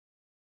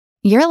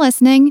You're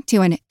listening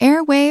to an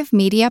Airwave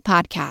Media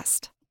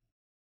Podcast.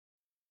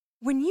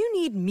 When you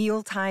need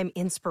mealtime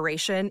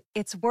inspiration,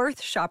 it's worth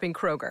shopping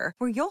Kroger,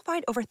 where you'll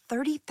find over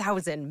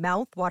 30,000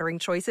 mouth-watering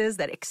choices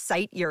that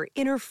excite your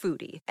inner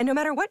foodie. And no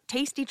matter what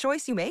tasty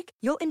choice you make,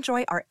 you'll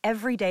enjoy our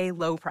everyday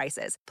low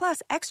prices,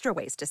 plus extra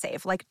ways to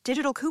save, like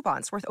digital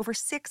coupons worth over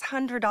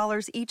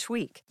 $600 each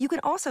week. You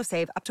can also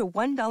save up to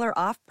 $1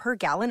 off per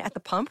gallon at the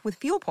pump with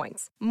fuel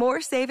points.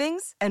 More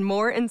savings and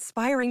more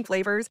inspiring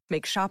flavors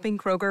make shopping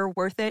Kroger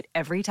worth it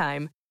every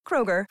time.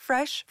 Kroger,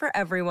 fresh for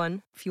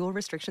everyone. Fuel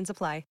restrictions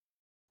apply.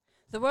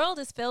 The world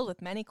is filled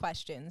with many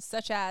questions,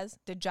 such as,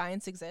 did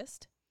giants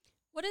exist?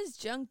 What is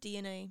junk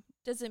DNA?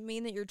 Does it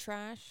mean that you're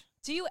trash?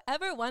 Do you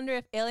ever wonder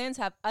if aliens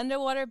have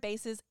underwater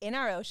bases in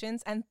our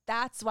oceans, and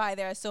that's why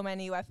there are so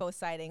many UFO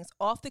sightings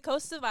off the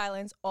coasts of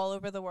islands all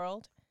over the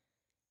world?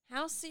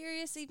 How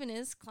serious even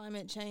is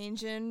climate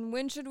change, and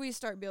when should we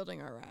start building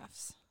our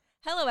rafts?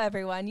 Hello,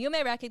 everyone. You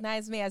may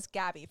recognize me as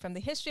Gabby from the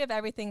History of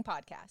Everything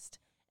podcast.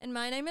 And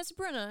my name is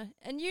Brenna,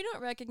 and you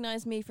don't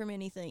recognize me from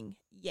anything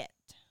yet.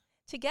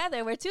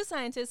 Together, we're two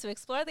scientists who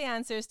explore the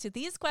answers to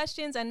these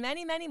questions and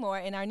many, many more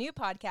in our new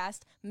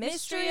podcast,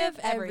 Mystery of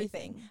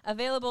Everything,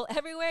 available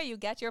everywhere you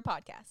get your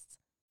podcasts.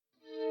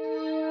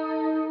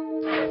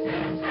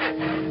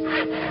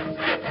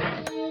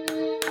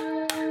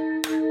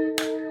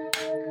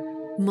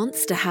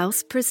 Monster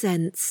House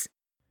presents.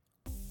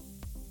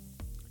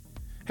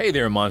 Hey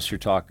there, Monster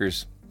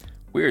Talkers.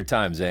 Weird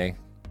times, eh?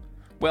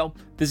 Well,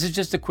 this is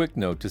just a quick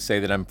note to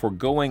say that I'm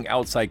foregoing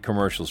outside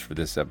commercials for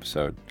this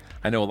episode.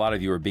 I know a lot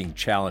of you are being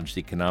challenged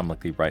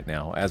economically right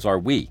now, as are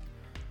we.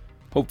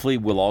 Hopefully,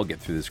 we'll all get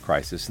through this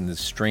crisis and this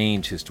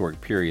strange historic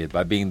period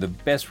by being the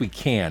best we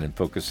can and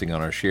focusing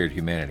on our shared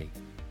humanity.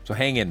 So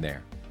hang in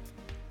there.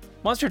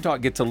 Monster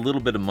Talk gets a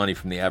little bit of money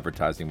from the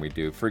advertising we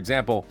do. For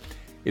example,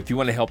 if you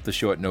want to help the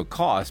show at no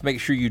cost, make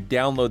sure you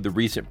download the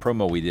recent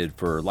promo we did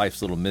for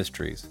Life's Little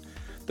Mysteries.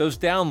 Those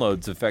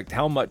downloads affect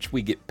how much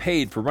we get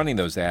paid for running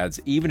those ads,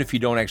 even if you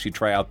don't actually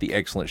try out the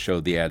excellent show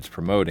the ad's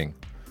promoting.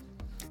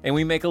 And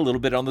we make a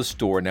little bit on the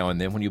store now and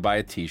then when you buy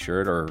a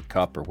t-shirt or a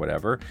cup or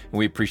whatever, and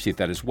we appreciate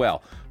that as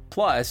well.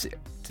 Plus,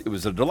 it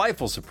was a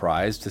delightful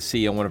surprise to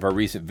see on one of our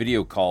recent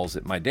video calls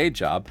at my day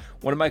job,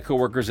 one of my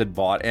coworkers had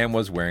bought and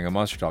was wearing a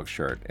Monster Talk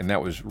shirt, and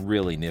that was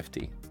really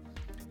nifty.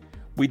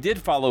 We did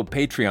follow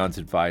Patreon's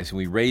advice, and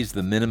we raised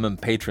the minimum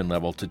patron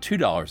level to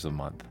 $2 a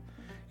month.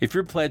 If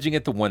you're pledging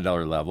at the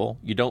 $1 level,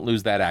 you don't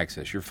lose that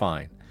access, you're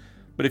fine.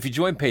 But if you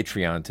join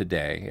Patreon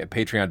today at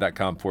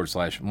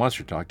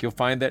patreon.com/Monster Talk, you'll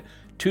find that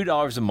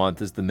 $2 a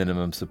month is the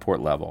minimum support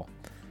level.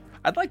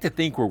 I'd like to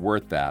think we're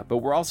worth that, but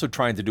we're also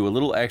trying to do a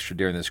little extra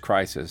during this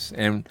crisis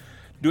and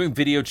doing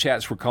video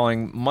chats we're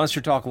calling Monster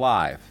Talk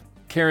Live.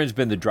 Karen's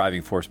been the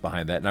driving force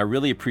behind that, and I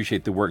really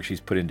appreciate the work she's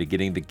put into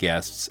getting the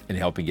guests and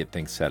helping get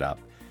things set up.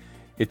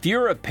 If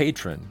you're a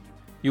patron,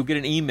 you'll get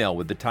an email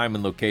with the time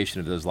and location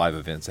of those live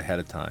events ahead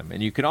of time,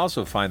 and you can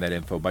also find that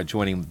info by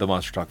joining the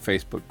Monster Talk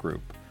Facebook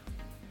group.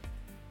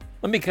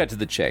 Let me cut to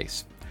the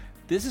chase.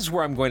 This is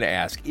where I'm going to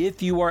ask,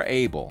 if you are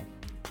able,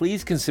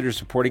 please consider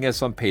supporting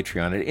us on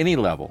Patreon at any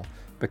level,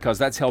 because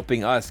that's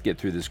helping us get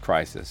through this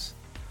crisis.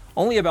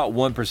 Only about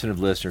 1% of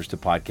listeners to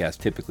podcasts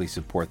typically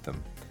support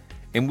them,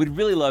 and we'd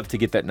really love to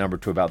get that number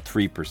to about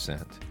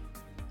 3%.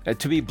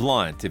 To be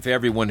blunt, if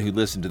everyone who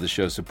listened to the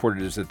show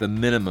supported us at the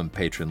minimum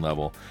patron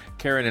level,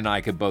 Karen and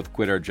I could both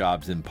quit our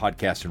jobs and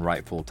podcast and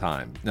write full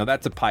time. Now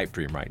that's a pipe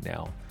dream right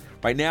now.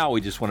 Right now, we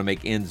just want to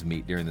make ends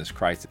meet during this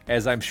crisis,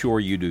 as I'm sure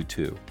you do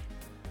too.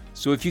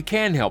 So if you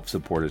can help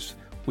support us,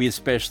 we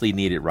especially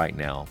need it right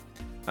now.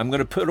 I'm going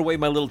to put away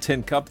my little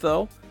tin cup,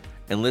 though,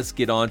 and let's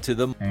get on to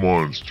the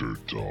Monster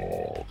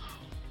Talk.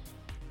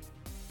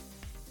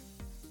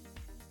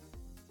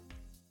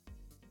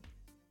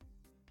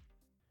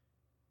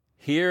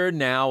 Hear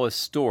now a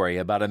story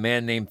about a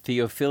man named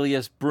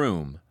Theophilus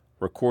Broome,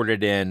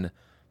 recorded in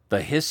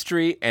The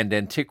History and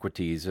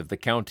Antiquities of the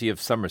County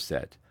of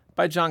Somerset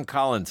by John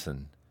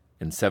Collinson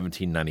in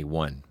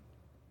 1791.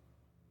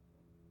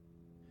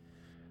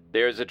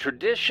 There is a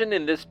tradition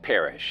in this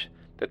parish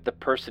that the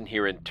person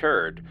here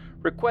interred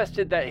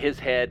requested that his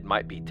head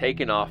might be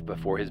taken off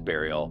before his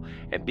burial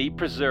and be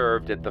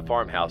preserved at the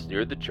farmhouse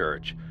near the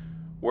church,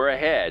 where a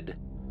head,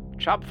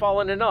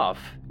 chop-fallen enough,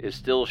 is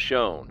still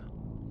shown,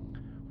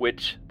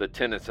 which the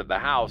tenants of the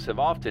house have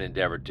often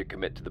endeavored to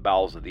commit to the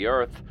bowels of the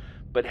earth,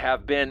 but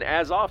have been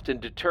as often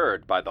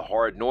deterred by the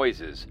horrid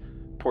noises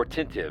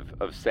portentive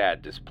of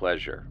sad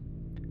displeasure.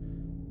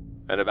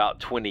 And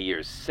about 20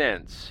 years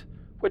since,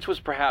 which was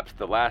perhaps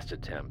the last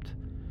attempt,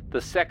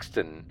 the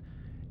sexton,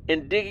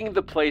 in digging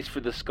the place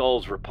for the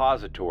skull's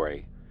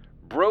repository,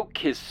 broke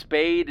his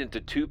spade into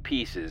 2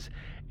 pieces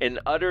and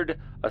uttered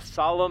a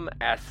solemn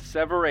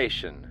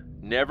asseveration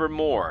never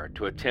more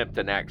to attempt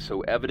an act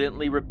so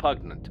evidently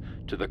repugnant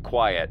to the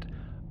quiet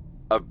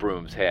of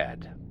Broome's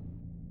head.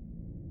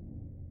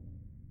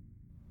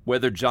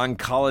 Whether John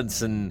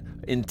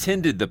Collinson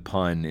intended the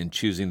pun in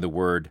choosing the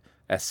word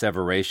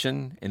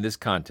asseveration in this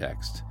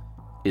context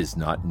is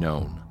not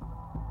known.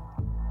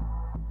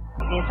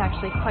 It's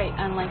actually quite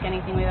unlike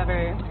anything we've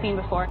ever seen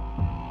before.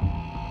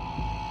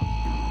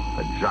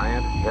 A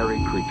giant,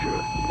 hairy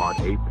creature, part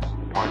ape,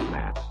 part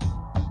man.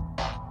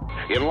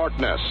 In Loch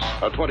Ness,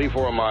 a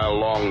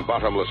 24-mile-long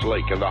bottomless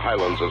lake in the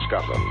Highlands of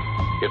Scotland.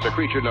 It's a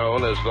creature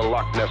known as the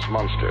Loch Ness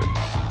Monster.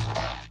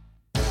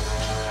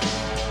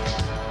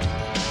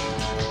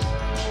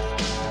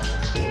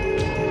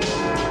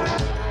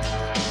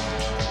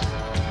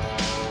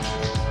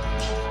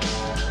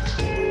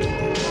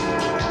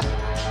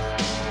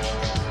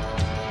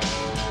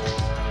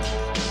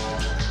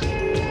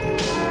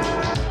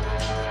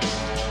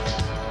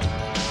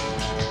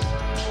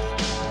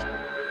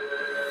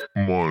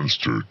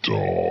 Monster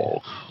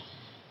Talk.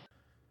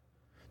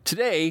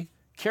 Today,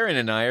 Karen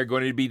and I are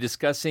going to be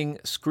discussing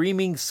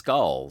screaming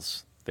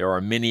skulls. There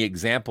are many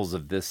examples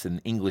of this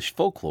in English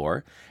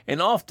folklore,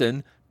 and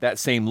often that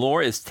same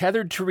lore is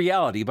tethered to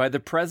reality by the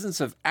presence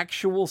of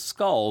actual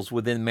skulls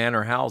within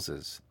manor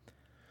houses.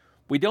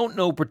 We don't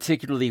know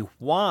particularly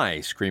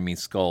why screaming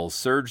skulls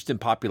surged in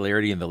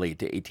popularity in the late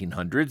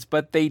 1800s,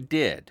 but they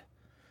did.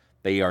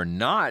 They are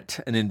not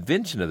an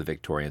invention of the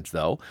Victorians,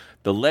 though.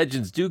 The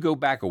legends do go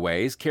back a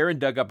ways. Karen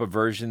dug up a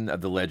version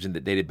of the legend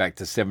that dated back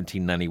to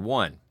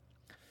 1791.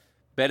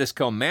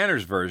 Bettiscombe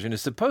Manor's version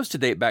is supposed to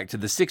date back to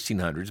the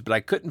 1600s, but I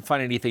couldn't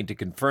find anything to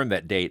confirm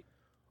that date.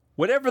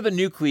 Whatever the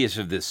nucleus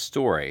of this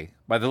story,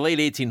 by the late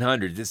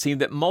 1800s, it seemed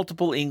that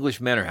multiple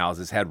English manor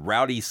houses had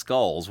rowdy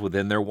skulls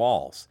within their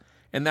walls.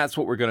 And that's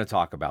what we're going to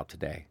talk about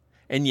today.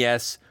 And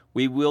yes,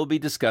 we will be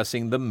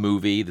discussing the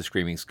movie, The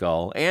Screaming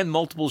Skull, and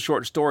multiple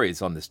short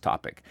stories on this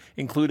topic,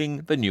 including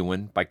the new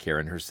one by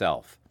Karen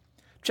herself.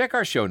 Check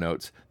our show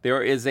notes.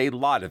 There is a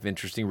lot of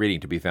interesting reading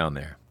to be found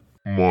there.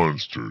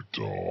 Monster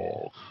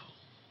Talk.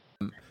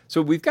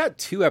 So we've got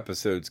two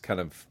episodes kind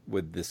of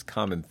with this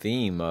common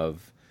theme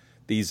of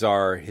these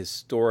are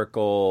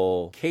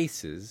historical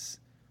cases,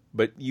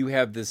 but you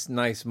have this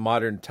nice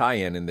modern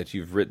tie-in in that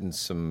you've written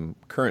some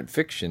current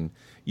fiction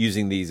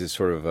using these as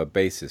sort of a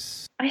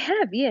basis. I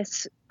have,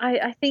 yes.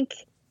 I think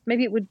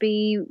maybe it would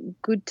be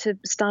good to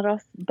start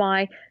off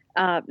by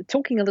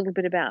talking a little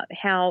bit about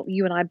how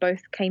you and I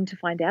both came to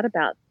find out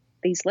about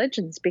these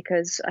legends,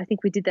 because I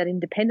think we did that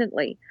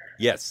independently.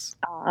 Yes.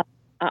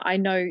 I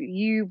know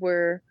you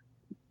were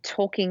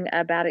talking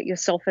about it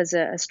yourself as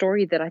a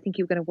story that I think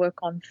you were going to work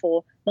on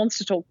for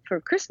Monster Talk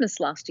for Christmas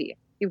last year.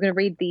 You were going to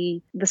read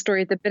the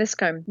story of the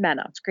Bettiscombe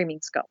Manor,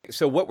 Screaming Skull.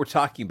 So what we're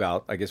talking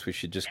about, I guess we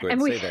should just go ahead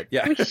and say that.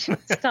 Yeah. We should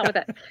start with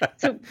that.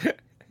 So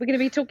we're going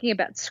to be talking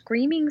about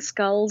screaming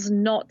skulls,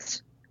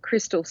 not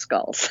crystal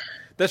skulls.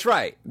 That's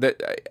right.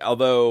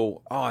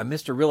 Although I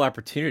missed a real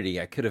opportunity.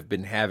 I could have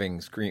been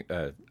having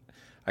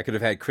I could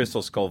have had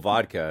Crystal Skull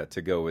vodka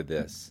to go with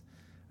this,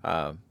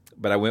 but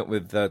I went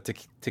with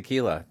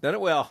tequila. Done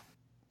it well.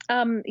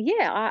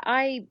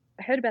 I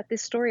heard about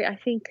this story. I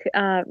think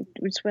it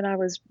was when I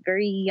was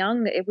very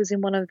young. It was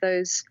in one of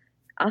those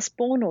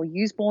Usborne or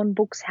Usborne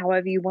books,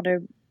 however you want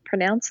to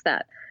pronounce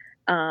that.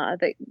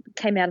 That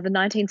came out of the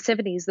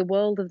 1970s, The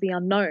World of the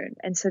Unknown.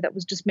 And so that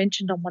was just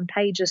mentioned on one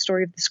page, a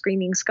story of the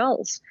Screaming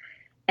Skulls.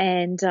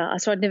 And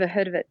so I'd never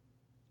heard of it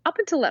up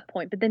until that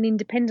point. But then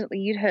independently,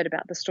 you'd heard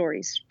about the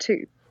stories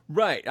too.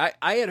 Right.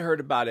 I had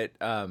heard about it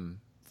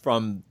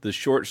from the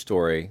short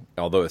story,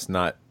 although it's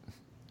not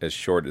as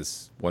short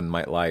as one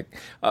might like,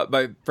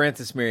 by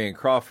Frances Marion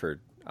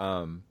Crawford.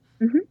 And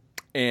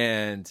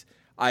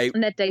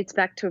that dates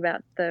back to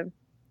about the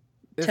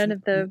turn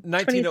of the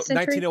 20th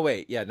century?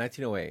 1908. Yeah,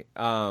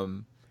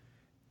 1908.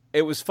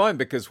 It was fun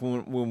because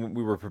when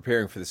we were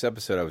preparing for this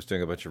episode, I was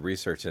doing a bunch of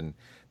research, and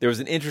there was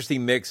an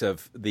interesting mix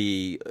of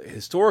the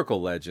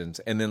historical legends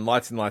and then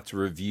lots and lots of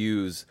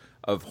reviews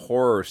of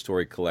horror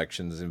story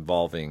collections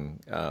involving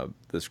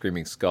the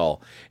Screaming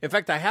Skull. In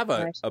fact, I have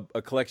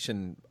a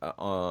collection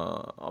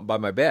by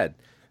my bed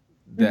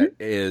that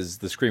is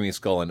the Screaming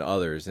Skull and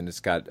others, and it's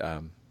got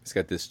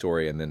this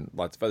story and then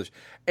lots of others.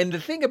 And the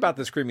thing about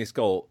the Screaming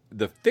Skull,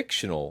 the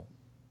fictional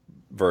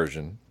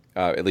version,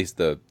 at least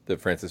the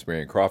Frances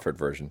Marion Crawford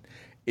version,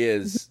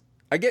 is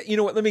you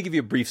know what? Let me give you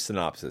a brief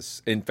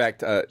synopsis. In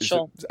fact,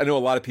 sure. I know a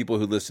lot of people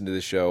who listen to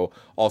the show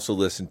also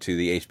listen to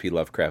the H.P.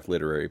 Lovecraft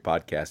Literary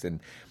Podcast,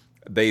 and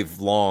they've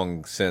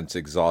long since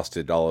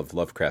exhausted all of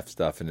Lovecraft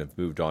stuff and have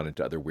moved on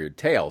into other weird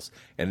tales.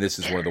 And this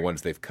is one of the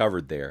ones they've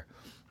covered there.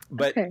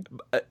 But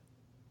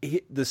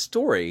the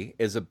story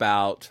is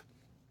about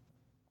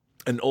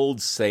an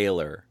old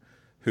sailor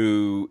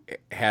who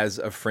has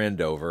a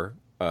friend over,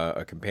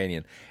 a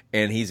companion,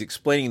 and he's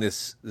explaining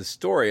this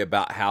story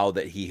about how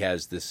that he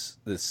has this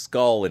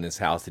skull in his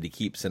house that he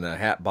keeps in a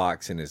hat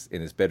box in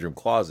his bedroom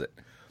closet.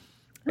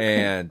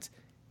 And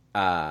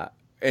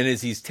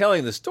as he's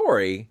telling the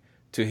story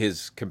to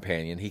his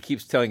companion, he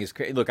keeps telling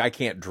look, I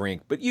can't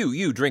drink, but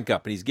you drink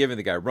up. And he's giving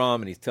the guy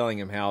rum, and he's telling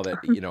him how that,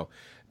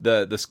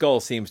 the skull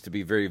seems to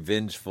be very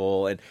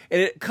vengeful. And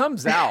it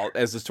comes out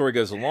as the story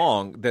goes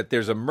along that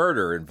there's a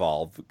murder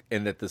involved,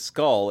 and that the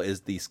skull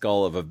is the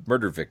skull of a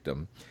murder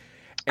victim.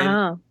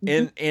 And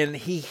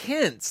he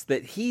hints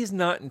that he's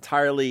not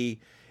entirely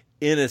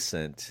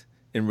innocent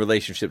in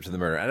relationship to the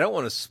murder. I don't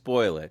want to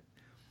spoil it,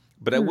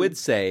 But I would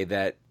say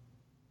that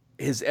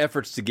his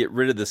efforts to get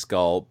rid of the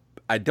skull,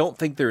 I don't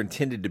think they're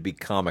intended to be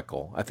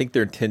comical. I think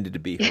they're intended to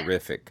be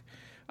horrific.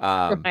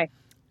 Right.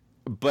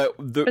 But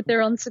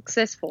they're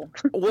unsuccessful.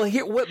 Well,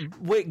 here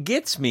what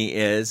gets me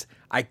is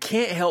I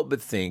can't help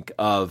but think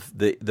of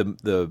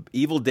the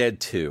Evil Dead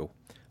 2,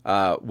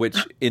 which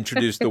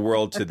introduced the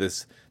world to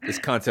this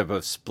concept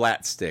of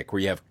splat stick,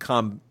 where you have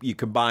you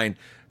combine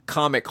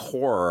comic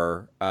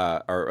horror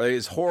or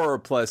is horror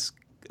plus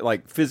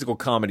like physical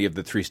comedy of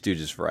the Three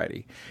Stooges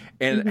variety,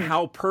 and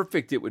how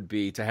perfect it would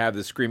be to have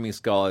the Screaming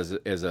Skull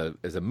as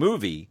a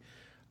movie.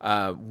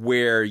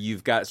 Where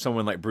you've got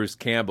someone like Bruce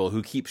Campbell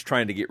who keeps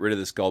trying to get rid of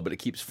the skull, but it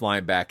keeps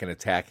flying back and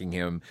attacking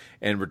him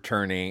and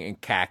returning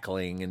and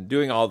cackling and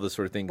doing all the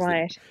sort of things.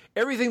 Right.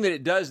 Everything that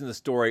it does in the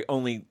story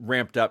only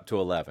ramped up to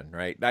 11,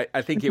 right?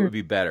 I think it would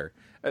be better.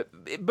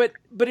 But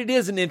it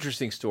is an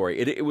interesting story.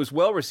 It was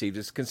well received.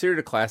 It's considered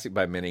a classic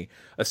by many,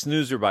 a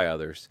snoozer by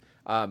others.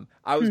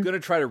 I was going to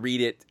try to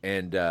read it,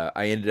 and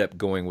I ended up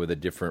going with a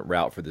different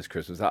route for this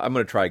Christmas. I'm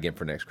going to try again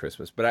for next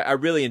Christmas. But I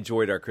really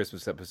enjoyed our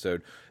Christmas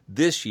episode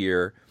this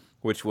year,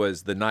 which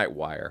was The Night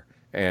Wire.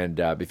 And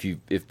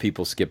if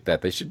people skip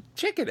that, they should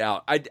check it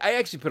out. I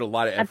actually put a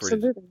lot of effort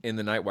in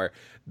The Night Wire.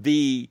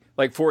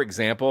 For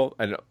example,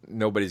 I know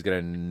nobody's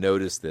going to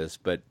notice this,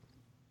 but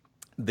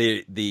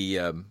I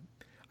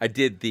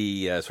did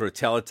the sort of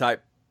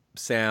teletype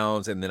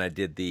sounds, and then I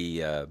did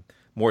the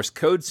Morse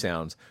code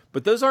sounds,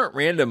 but those aren't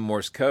random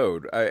Morse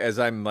code. As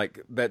I'm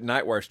like, that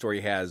Nightwire story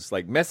has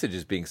like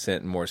messages being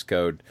sent in Morse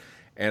code,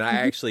 and I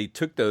actually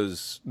took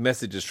those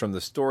messages from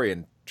the story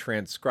and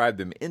transcribed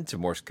them into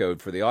Morse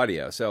code for the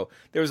audio. So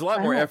there was a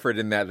lot more effort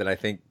in that than I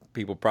think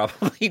people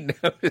probably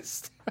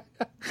noticed.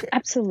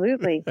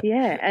 Absolutely,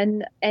 yeah,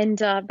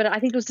 but I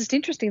think it was just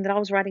interesting that I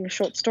was writing a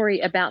short story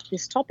about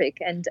this topic,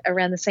 and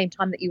around the same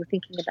time that you were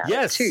thinking about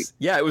it too.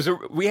 Yeah, it was.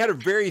 We had a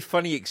very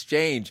funny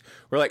exchange.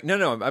 We're like,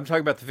 no, I'm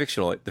talking about the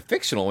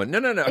fictional one. No.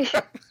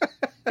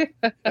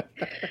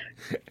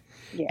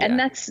 Yeah, and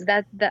that's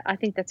that. I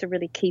think that's a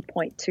really key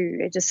point too.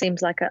 It just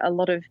seems like a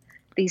lot of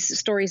these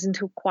stories,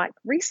 until quite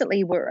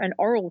recently, were an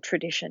oral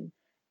tradition,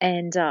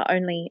 and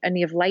only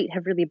of late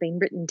have really been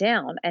written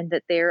down, and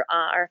that there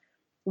are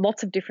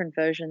lots of different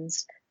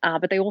versions,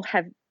 but they all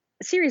have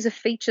a series of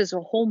features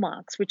or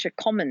hallmarks which are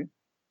common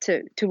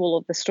to all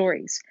of the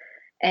stories.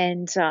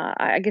 And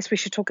I guess we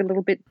should talk a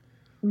little bit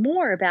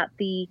more about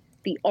the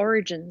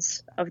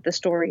origins of the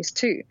stories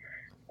too,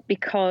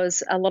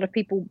 because a lot of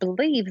people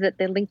believe that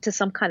they're linked to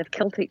some kind of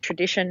Celtic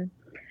tradition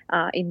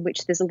in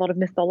which there's a lot of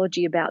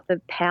mythology about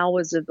the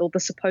powers of, or the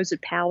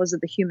supposed powers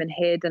of the human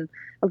head, and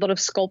a lot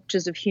of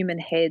sculptures of human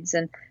heads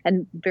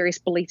and various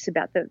beliefs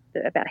about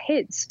about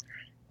heads.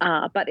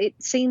 But it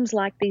seems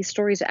like these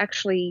stories are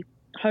actually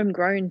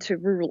homegrown to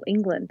rural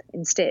England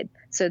instead.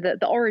 So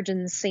the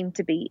origins seem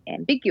to be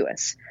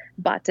ambiguous,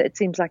 but it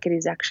seems like it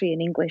is actually an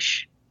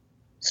English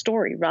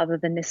story rather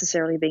than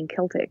necessarily being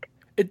Celtic.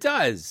 It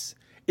does.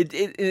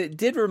 It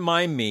did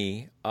remind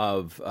me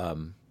of,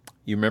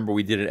 you remember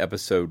we did an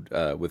episode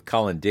with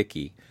Colin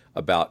Dickey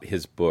about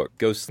his book,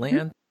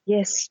 Ghostland?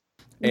 Yes.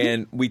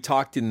 And we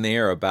talked in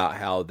there about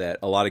how that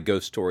a lot of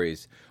ghost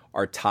stories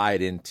are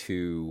tied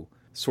into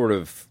sort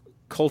of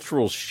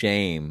cultural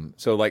shame.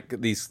 So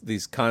like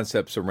these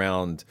concepts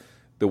around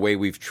the way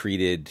we've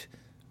treated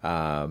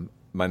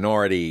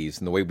minorities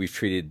and the way we've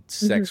treated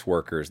sex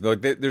workers.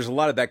 There's a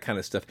lot of that kind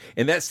of stuff.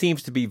 And that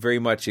seems to be very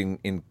much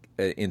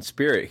in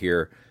spirit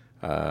here,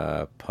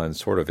 pun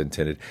sort of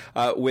intended,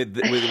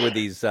 with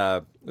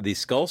these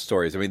skull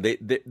stories. I mean,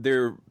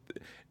 they're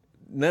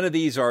none of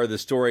these are the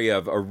story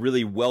of a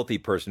really wealthy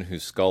person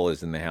whose skull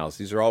is in the house.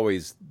 These are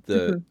always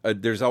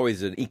there's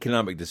always an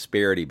economic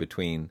disparity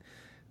between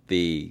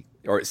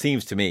or it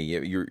seems to me,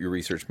 your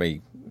research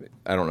may,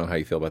 I don't know how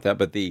you feel about that,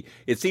 but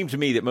it seemed to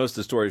me that most of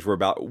the stories were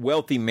about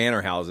wealthy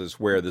manor houses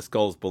where the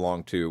skulls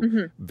belong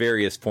to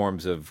various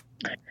forms of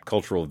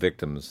cultural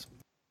victims.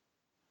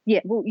 Yeah,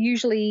 well,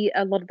 usually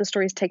a lot of the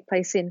stories take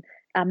place in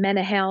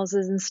manor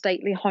houses and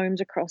stately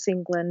homes across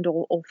England,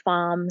 or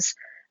farms,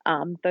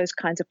 those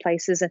kinds of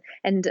places.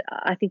 And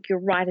I think you're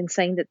right in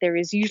saying that there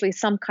is usually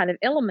some kind of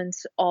element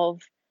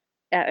of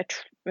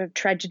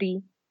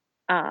tragedy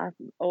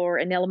or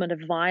an element of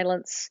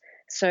violence.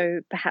 So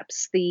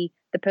perhaps the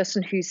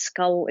person whose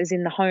skull is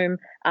in the home,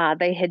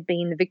 they had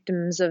been the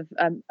victims of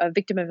a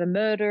victim of a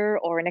murder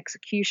or an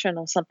execution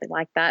or something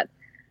like that.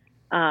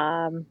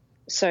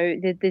 So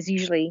there's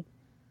usually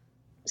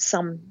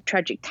some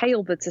tragic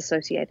tale that's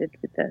associated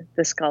with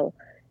the skull.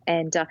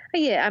 And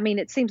I mean,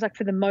 it seems like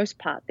for the most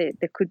part there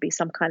could be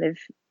some kind of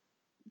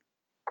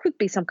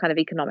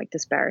economic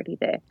disparity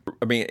there.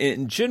 I mean,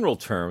 in general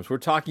terms, we're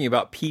talking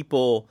about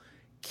people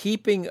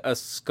keeping a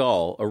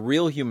skull, a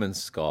real human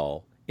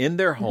skull, in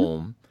their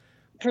home.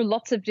 For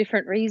lots of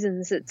different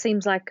reasons. It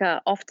seems like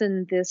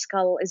often the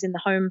skull is in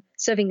the home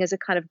serving as a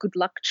kind of good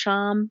luck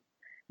charm,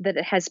 that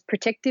it has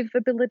protective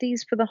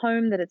abilities for the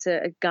home, that it's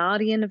a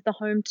guardian of the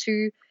home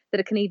too, that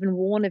it can even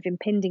warn of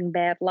impending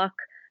bad luck.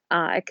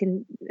 It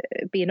can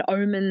be an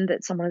omen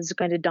that someone is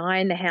going to die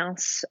in the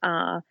house,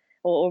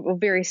 or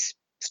various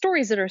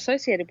stories that are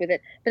associated with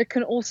it, but it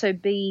can also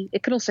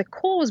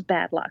cause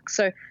bad luck.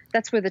 So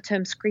that's where the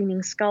term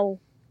screaming skull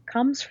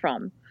comes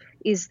from,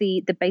 is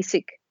the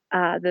basic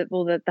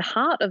the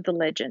heart of the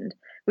legend,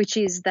 which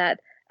is that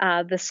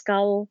the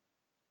skull,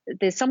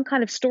 there's some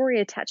kind of story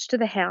attached to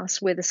the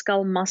house where the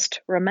skull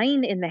must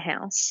remain in the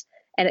house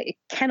and it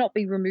cannot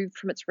be removed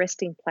from its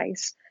resting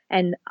place.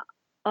 And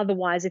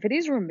otherwise, if it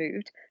is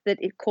removed, that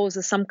it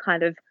causes some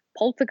kind of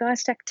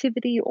poltergeist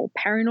activity or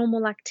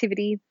paranormal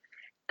activity,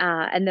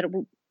 and that it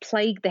will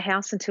plague the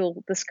house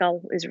until the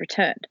skull is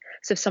returned.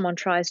 So if someone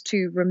tries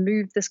to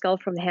remove the skull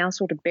from the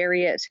house or to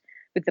bury it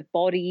with the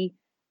body,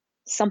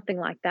 something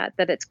like that,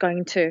 that it's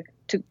going to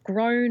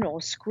groan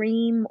or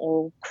scream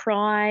or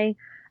cry,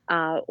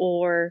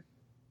 or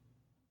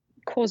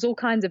cause all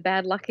kinds of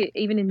bad luck,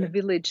 even in the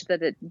village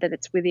that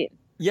it's within.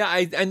 Yeah,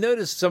 I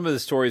noticed some of the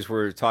stories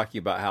were talking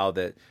about how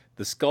that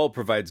the skull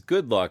provides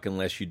good luck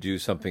unless you do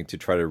something to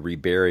try to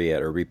rebury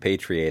it or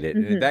repatriate it.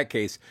 And in that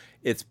case,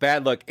 it's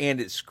bad luck and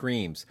it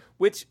screams,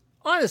 which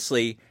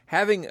honestly,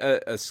 having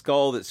a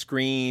skull that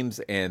screams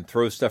and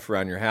throws stuff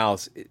around your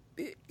house it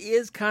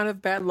is kind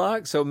of bad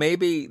luck. So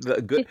maybe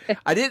the good.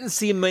 I didn't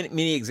see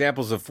many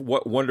examples of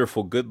what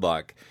wonderful good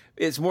luck.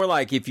 It's more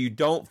like if you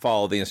don't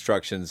follow the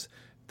instructions,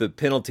 the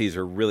penalties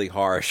are really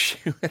harsh.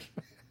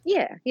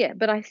 Yeah.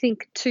 But I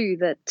think too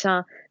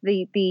that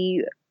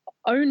the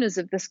owners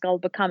of the skull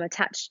become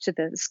attached to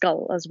the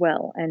skull as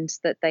well, and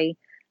that they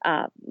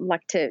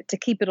like to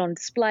keep it on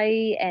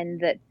display,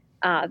 and that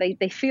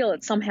they feel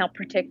it's somehow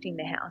protecting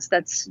the house.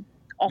 That's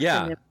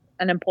often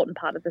an important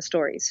part of the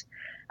stories.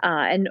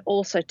 And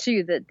also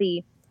too that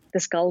the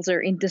skulls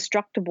are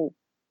indestructible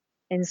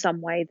in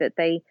some way, that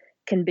they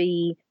can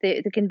be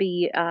there can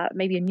be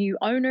maybe a new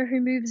owner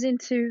who moves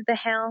into the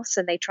house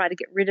and they try to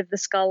get rid of the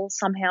skull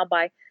somehow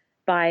by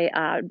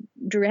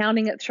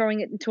drowning it,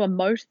 throwing it into a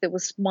moat. There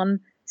was one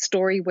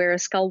story where a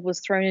skull was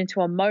thrown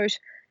into a moat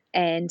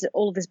and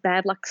all of this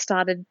bad luck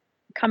started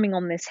coming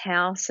on this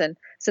house, and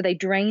so they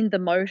drained the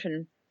moat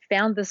and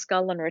found the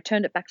skull and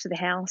returned it back to the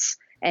house,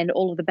 and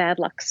all of the bad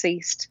luck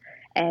ceased.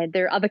 And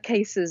there are other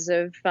cases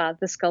of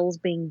the skulls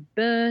being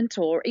burnt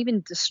or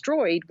even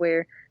destroyed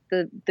where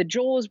the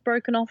jaw's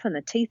broken off and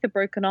the teeth are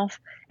broken off,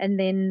 and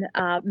then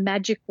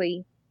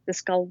magically the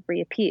skull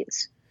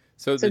reappears.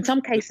 So in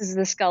some cases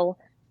the skull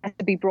has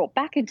to be brought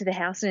back into the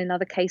house, and in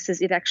other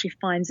cases it actually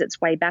finds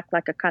its way back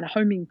like a kind of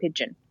homing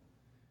pigeon.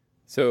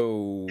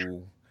 So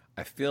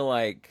I feel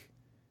like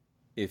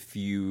if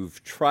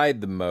you've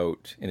tried the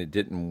moat and it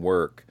didn't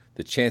work,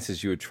 the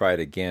chances you would try it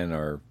again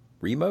are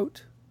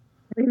remote?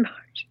 Remote.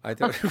 I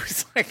thought it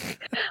was like...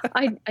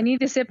 I knew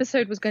this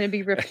episode was going to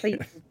be replete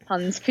with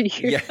puns for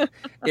you. Yeah,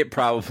 it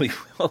probably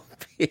will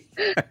be.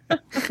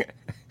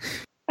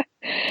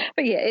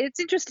 But yeah, it's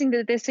interesting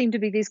that there seem to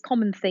be these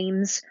common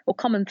themes or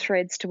common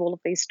threads to all of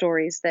these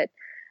stories, that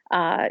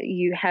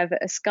you have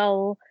a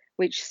skull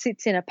which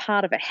sits in a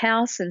part of a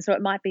house, and so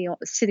it might be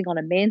sitting on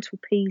a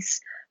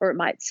mantelpiece, or it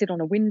might sit on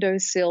a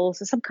windowsill,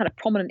 so some kind of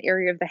prominent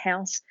area of the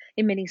house.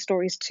 In many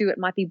stories too, it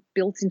might be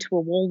built into a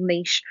wall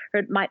niche,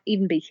 or it might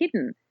even be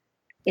hidden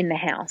in the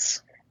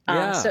house.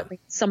 Certainly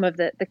some of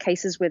the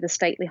cases where the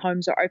stately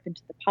homes are open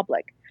to the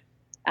public.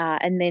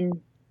 And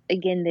then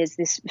again, there's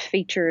this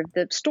feature of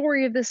the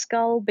story of the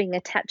skull being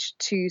attached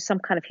to some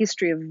kind of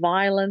history of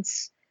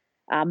violence,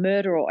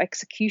 murder or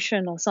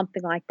execution or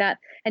something like that.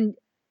 And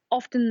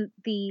often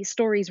the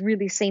stories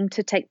really seem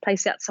to take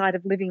place outside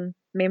of living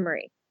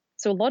memory.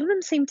 So a lot of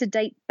them seem to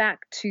date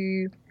back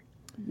to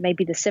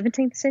maybe the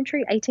 17th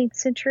century, 18th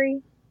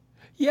century.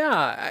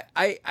 Yeah,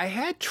 I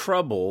had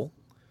trouble.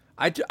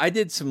 I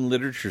did some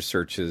literature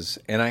searches,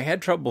 and I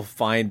had trouble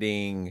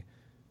finding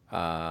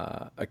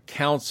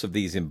accounts of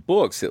these in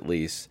books, at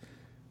least,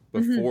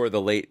 before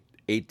the late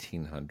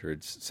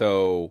 1800s.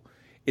 So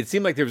it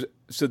seemed like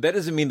so that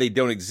doesn't mean they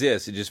don't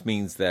exist. It just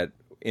means that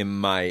in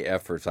my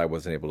efforts, I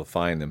wasn't able to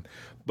find them.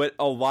 But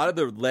a lot of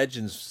the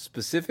legends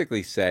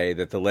specifically say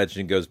that the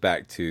legend goes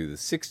back to the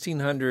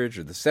 1600s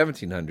or the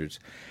 1700s.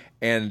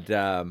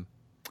 And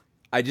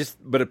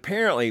but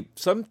apparently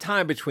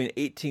sometime between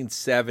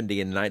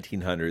 1870 and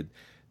 1900,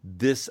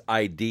 this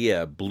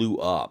idea blew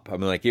up. I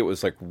mean, like it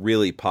was like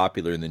really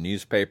popular in the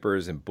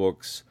newspapers and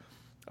books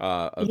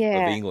of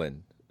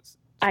England.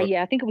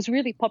 I think it was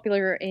really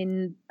popular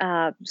in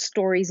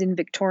stories in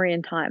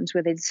Victorian times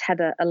where they just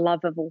had a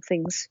love of all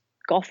things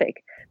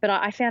Gothic. But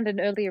I found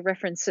an earlier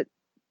reference that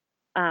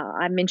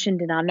I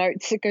mentioned in our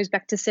notes. It goes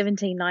back to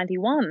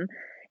 1791.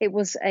 It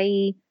was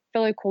a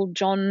fellow called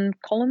John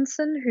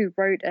Collinson who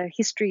wrote a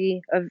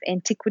history of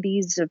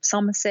antiquities of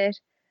Somerset.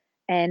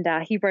 And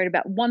he wrote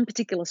about one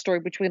particular story,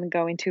 which we're going to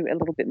go into a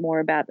little bit more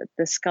about,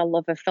 the skull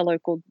of a fellow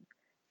called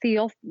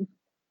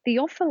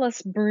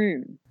Theophilus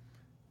Broome.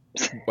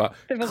 Well,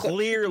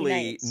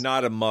 clearly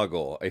not a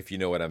muggle, if you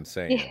know what I'm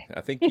saying. Yeah.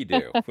 I think you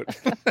do.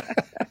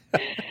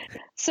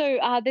 So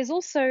there's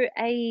also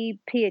a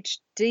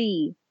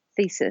PhD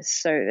thesis,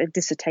 so a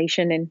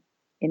dissertation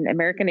in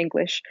American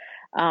English,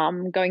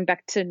 going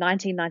back to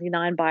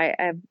 1999 by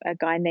a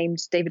guy named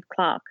David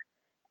Clark.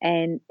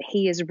 And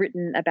he has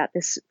written about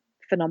this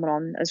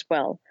phenomenon as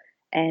well.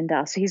 And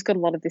so he's got a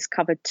lot of this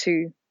covered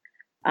too.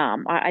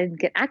 I didn't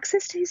get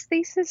access to his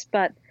thesis,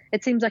 but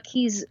it seems like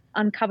he's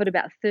uncovered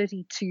about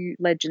 32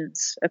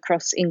 legends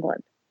across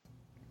England.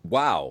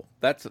 Wow,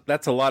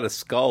 that's a lot of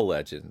skull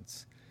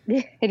legends.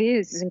 Yeah, it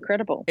is. It's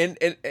incredible. And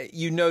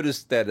you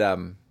noticed that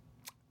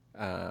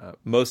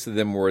most of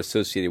them were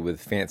associated with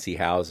fancy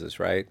houses,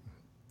 right?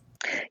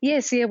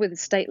 Yes, yeah, with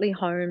stately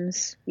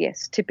homes.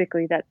 Yes,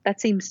 typically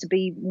that seems to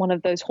be one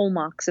of those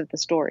hallmarks of the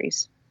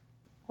stories.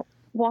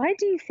 Why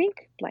do you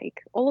think,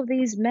 Blake, all of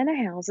these manor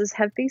houses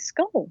have these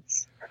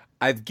skulls?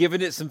 I've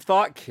given it some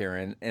thought,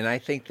 Karen, and I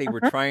think they were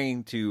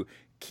trying to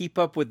keep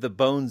up with the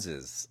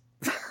Boneses.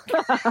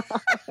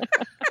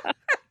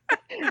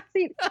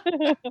 See,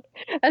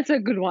 that's a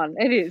good one.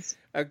 It is.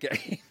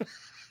 Okay.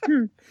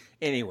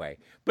 Anyway,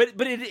 but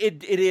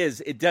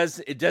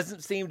it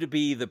doesn't seem to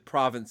be the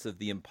province of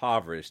the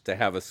impoverished to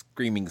have a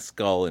screaming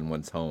skull in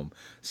one's home.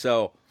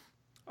 So,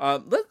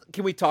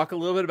 can we talk a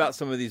little bit about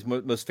some of these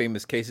most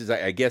famous cases?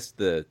 I guess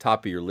the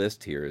top of your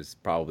list here is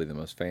probably the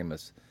most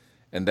famous,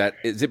 and that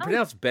is it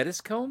pronounced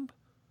Bettiscombe?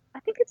 I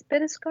think it's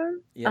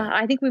Bettiscombe. Yeah.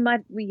 I think we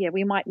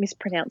might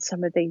mispronounce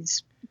some of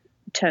these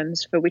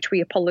terms, for which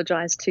we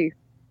apologise to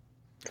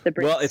the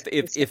Brits. Well,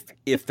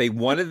 if they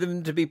wanted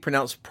them to be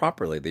pronounced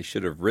properly, they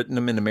should have written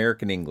them in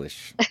American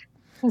English.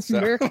 So,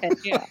 American,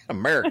 yeah.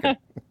 American.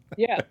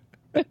 Yeah.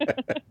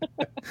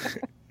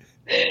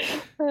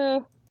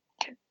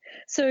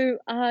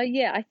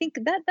 I think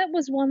that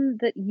was one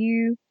that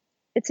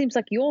it seems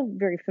like you're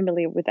very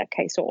familiar with that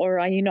case, or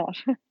are you not?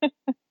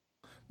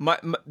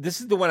 This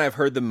is the one I've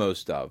heard the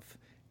most of.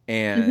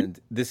 And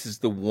this is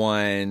the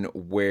one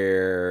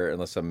where,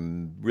 unless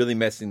I'm really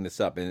messing this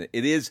up, and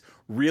it is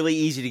really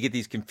easy to get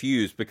these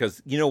confused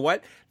because, you know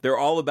what? They're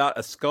all about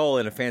a skull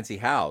in a fancy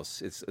house.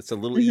 It's a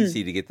little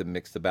easy to get them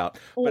mixed about.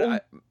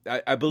 But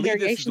I believe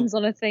variations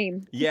on a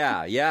theme.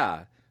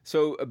 Yeah.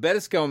 So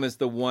Bettiscombe is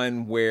the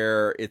one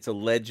where it's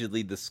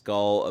allegedly the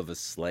skull of a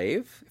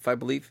slave, if I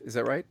believe. Is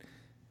that right?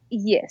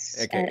 Yes.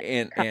 Okay. I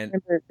can't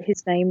remember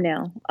his name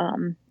now.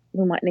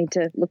 We might need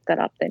to look that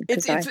up then.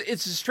 It's a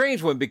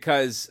strange one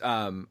because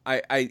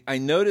I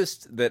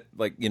noticed that,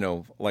 like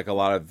a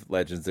lot of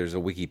legends, there's a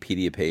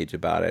Wikipedia page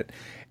about it,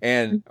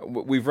 and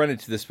we've run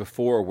into this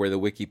before where the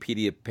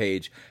Wikipedia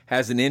page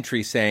has an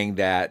entry saying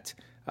that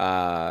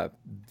the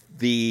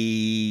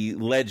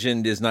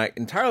legend is not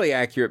entirely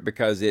accurate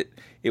because it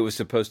was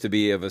supposed to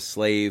be of a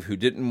slave who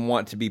didn't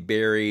want to be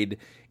buried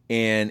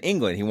in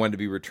England. He wanted to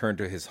be returned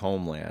to his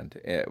homeland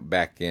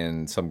back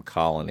in some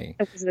colony.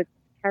 It was the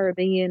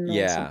Caribbean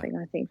or something,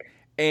 I think.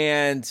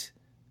 And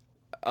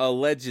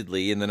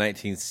allegedly in the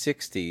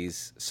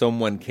 1960s,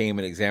 someone came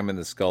and examined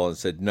the skull and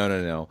said,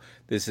 no,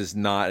 this is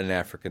not an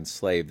African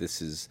slave.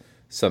 This is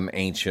some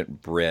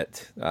ancient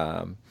Brit.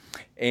 But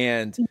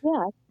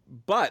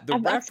the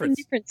reference... I've seen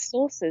different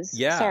sources.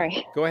 Yeah.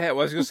 Sorry. Go ahead.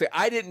 Well, I was going to say,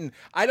 I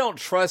don't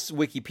trust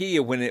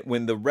Wikipedia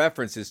when the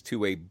reference is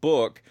to a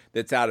book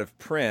that's out of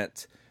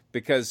print,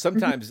 because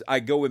sometimes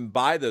I go and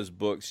buy those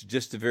books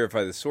just to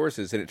verify the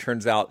sources, and it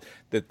turns out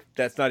that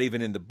that's not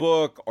even in the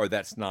book, or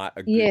that's not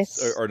a good,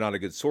 or not a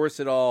good source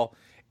at all.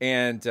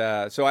 And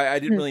so I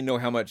didn't really know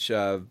how much.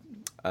 It's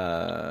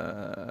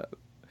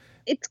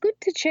good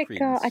to check.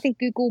 I think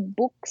Google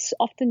Books.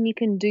 Often you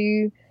can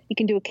do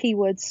a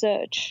keyword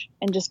search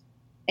and just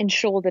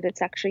ensure that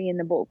it's actually in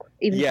the book,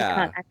 even if you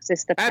can't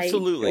access the page.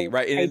 Absolutely,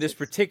 right. And in this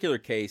particular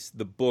case,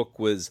 the book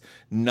was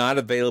not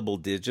available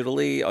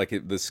digitally.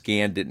 The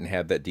scan didn't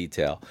have that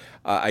detail.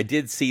 I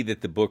did see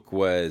that the book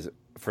was,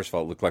 first of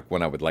all, it looked like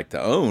one I would like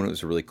to own. It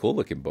was a really cool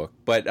looking book,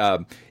 but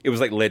it was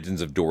like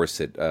Legends of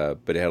Dorset, but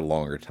it had a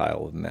longer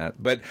title than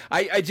that. But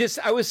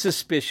I was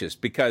suspicious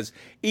because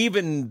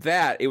even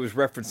that, it was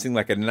referencing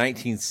like a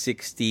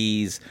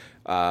 1960s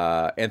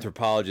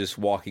anthropologist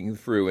walking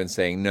through and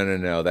saying,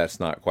 no,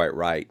 that's not quite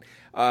right.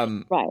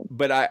 Right.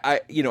 But I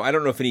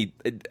don't know if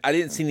I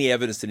didn't see any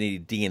evidence that any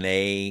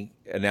DNA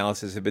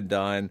analysis had been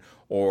done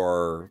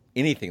or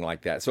anything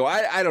like that. So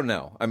I don't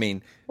know. I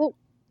mean, so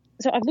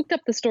I've looked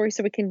up the story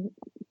so we can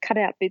cut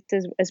out bits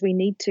as we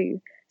need to.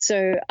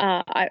 So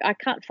I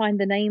can't find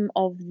the name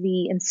of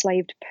the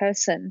enslaved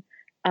person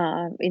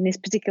in this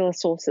particular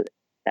source.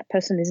 That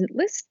person isn't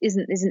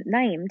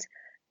named.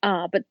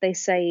 But they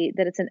say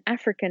that it's an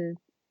African,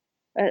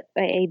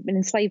 an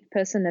enslaved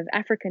person of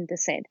African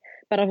descent.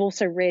 But I've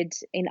also read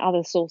in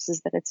other sources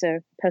that it's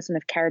a person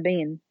of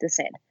Caribbean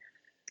descent,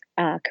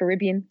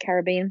 Caribbean,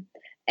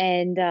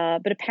 and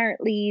but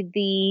apparently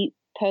the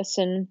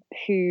person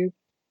who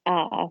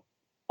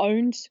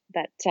owned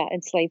that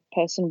enslaved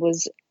person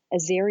was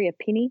Azaria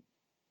Pinney.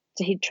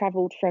 So he'd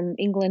travelled from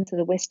England to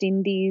the West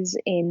Indies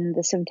in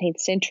the 17th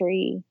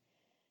century,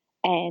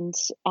 and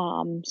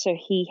so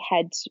he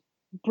had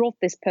brought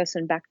this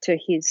person back to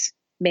his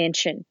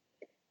mansion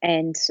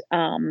and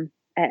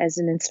as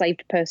an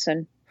enslaved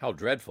person. How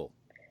dreadful.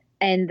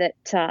 And that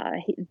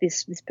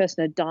this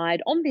person had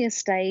died on the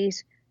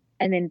estate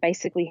and then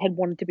basically had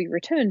wanted to be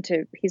returned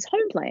to his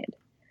homeland.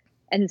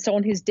 And so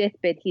on his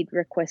deathbed, he'd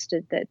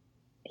requested that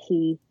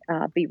he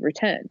be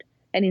returned.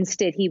 And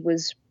instead he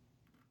was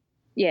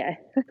Yeah,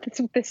 that's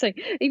what they're saying.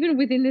 Even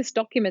within this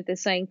document, they're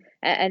saying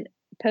a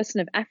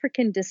person of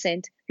African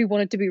descent who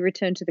wanted to be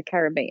returned to the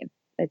Caribbean.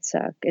 It's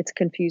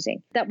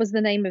confusing. That was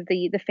the name of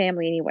the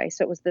family anyway.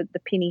 So it was the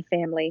Pinney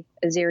family.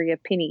 Azaria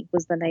Pinney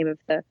was the name of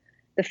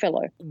the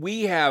fellow.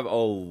 We have a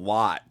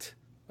lot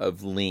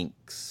of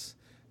links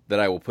that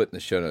I will put in the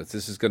show notes.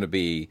 This is going to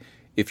be,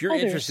 if you're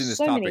interested in this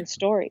topic,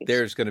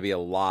 there's going to be a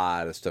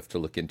lot of stuff to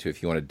look into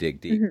if you want to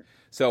dig deep. Mm-hmm.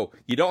 So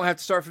you don't have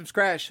to start from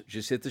scratch.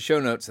 Just hit the show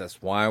notes.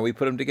 That's why we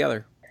put them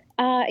together.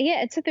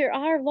 Yeah, and so there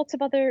are lots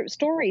of other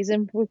stories,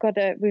 and we've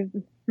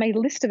made a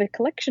list of a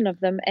collection of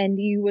them. And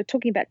you were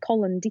talking about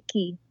Colin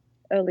Dickey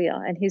earlier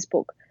and his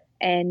book.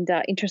 And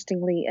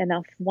interestingly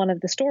enough, one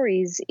of the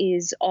stories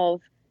is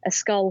of a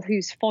skull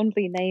who's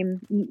fondly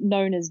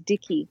known as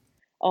Dickey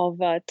of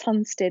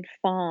Tunstead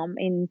Farm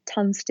in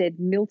Tunstead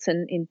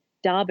Milton in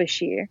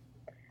Derbyshire.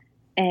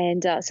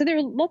 And so there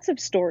are lots of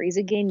stories.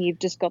 Again, you've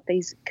just got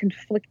these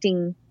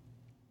conflicting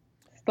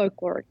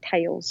folkloric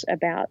tales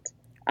about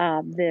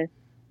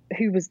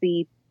who's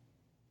the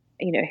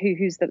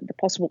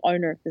possible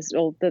owner of this,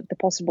 or the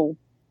possible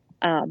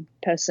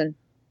person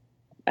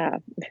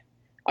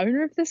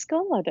owner of the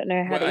skull. I don't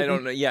know how. I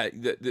don't know. Yeah,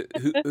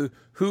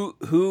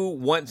 who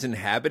once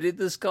inhabited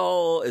the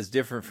skull is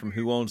different from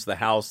who owns the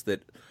house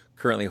that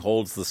currently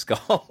holds the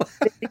skull.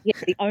 Yeah,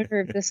 the owner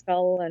of the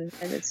skull, and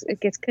it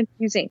gets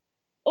confusing.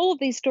 All of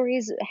these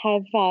stories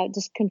have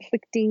just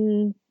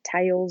conflicting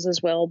tales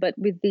as well. But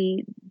with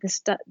the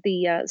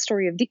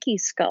story of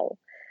Dickey's skull.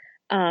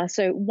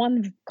 So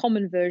one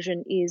common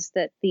version is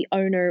that the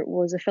owner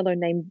was a fellow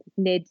named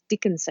Ned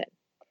Dickinson,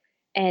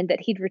 and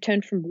that he'd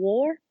returned from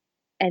war,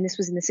 and this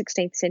was in the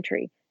 16th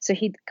century. So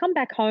he'd come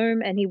back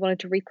home and he wanted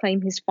to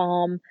reclaim his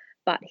farm,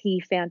 but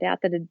he found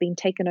out that it had been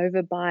taken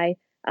over by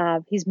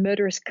his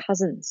murderous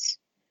cousins.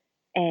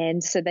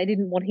 And so they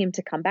didn't want him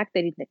to come back.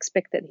 They didn't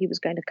expect that he was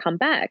going to come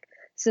back.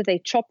 So they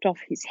chopped off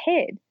his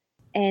head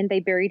and they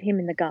buried him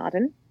in the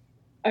garden,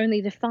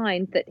 only to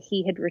find that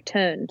he had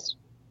returned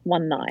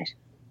one night.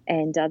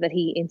 And that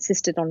he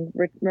insisted on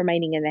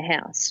remaining in the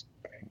house.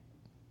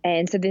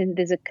 And so then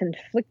there's a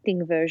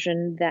conflicting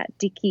version that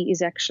Dickey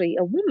is actually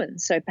a woman.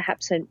 So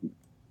perhaps her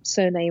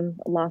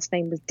last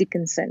name was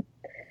Dickinson.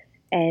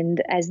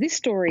 And as this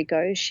story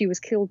goes, she was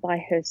killed by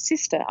her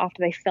sister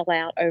after they fell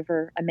out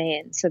over a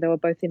man. So they were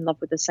both in love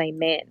with the same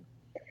man.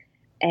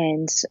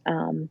 And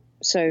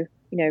so,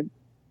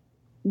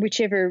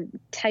 whichever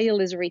tale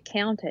is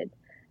recounted,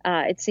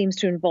 it seems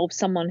to involve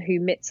someone who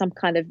met some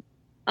kind of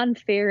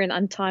unfair and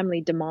untimely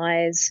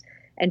demise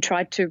and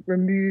tried to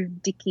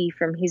remove Dickey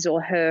from his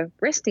or her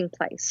resting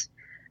place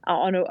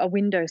on a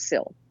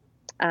windowsill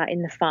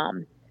in the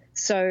farm.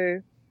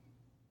 So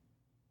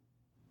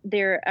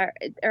there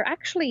are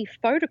actually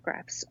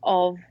photographs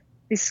of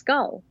this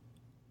skull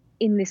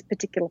in this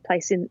particular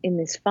place in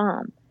this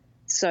farm.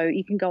 So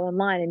you can go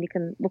online and you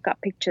can look up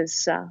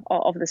pictures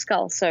of the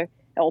skull,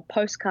 or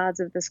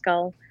postcards of the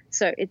skull.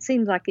 So it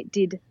seems like it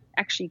did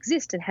actually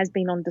exist and has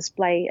been on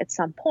display at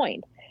some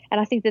point. And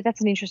I think that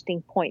that's an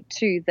interesting point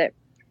too, that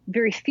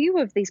very few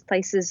of these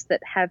places that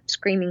have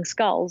screaming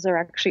skulls are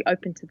actually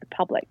open to the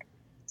public.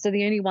 So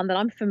the only one that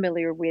I'm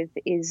familiar with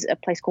is a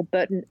place called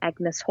Burton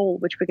Agnes Hall,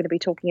 which we're going to be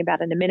talking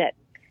about in a minute.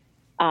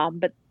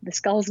 But the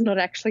skull's not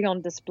actually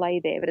on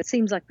display there. But it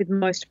seems like with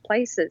most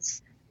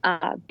places,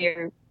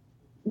 they're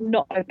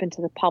not open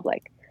to the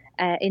public.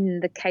 In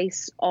the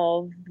case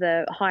of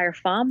the Higher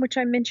Farm, which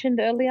I mentioned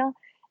earlier,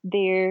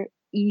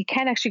 you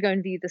can actually go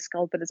and view the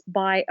skull, but it's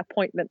by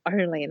appointment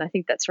only, and I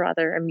think that's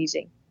rather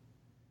amusing.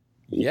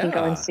 You can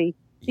go and see.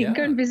 You can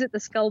go and visit the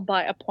skull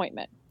by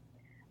appointment.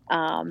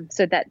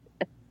 So that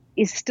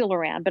is still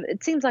around, but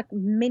it seems like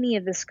many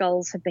of the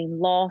skulls have been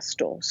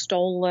lost or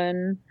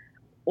stolen,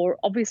 or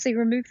obviously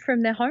removed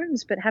from their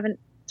homes, but haven't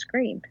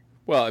screamed.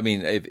 Well, I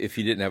mean, if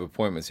you didn't have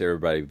appointments,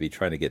 everybody would be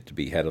trying to get to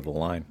be head of the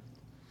line.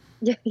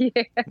 Yeah.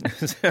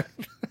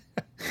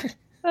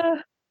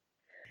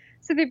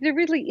 So there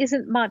really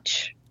isn't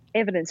much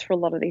evidence for a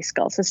lot of these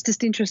skulls. So it's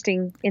just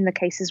interesting in the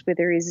cases where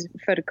there is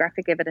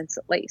photographic evidence,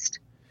 at least.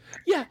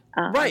 Yeah,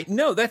 right.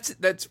 No, that's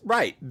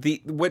right.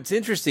 What's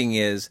interesting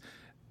is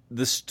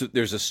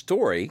there's a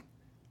story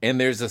and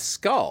there's a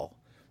skull,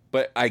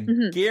 but I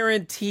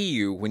guarantee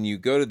you, when you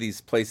go to these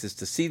places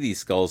to see these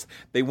skulls,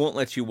 they won't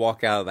let you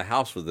walk out of the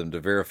house with them to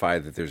verify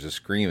that there's a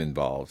scream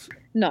involved.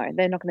 No,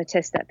 they're not going to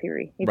test that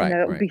theory, even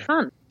though it would be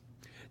fun.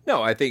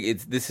 No, I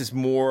think this is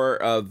more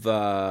of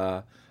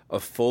a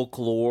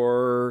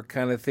folklore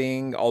kind of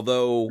thing,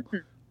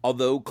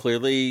 although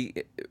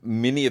clearly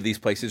many of these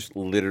places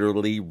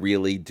literally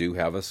really do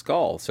have a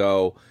skull.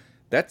 So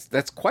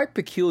that's quite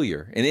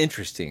peculiar and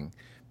interesting,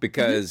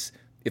 because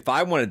if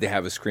I wanted to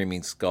have a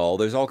screaming skull,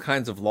 there's all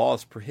kinds of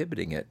laws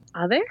prohibiting it.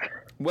 Are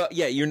there? Well,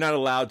 yeah, you're not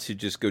allowed to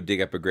just go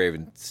dig up a grave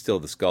and steal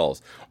the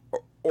skulls.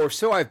 Or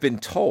so I've been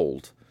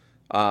told.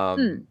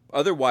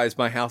 Otherwise,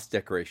 my house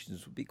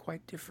decorations would be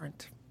quite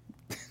different.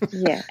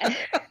 Yeah.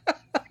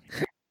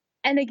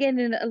 And again,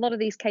 in a lot of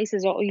these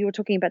cases, you were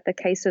talking about the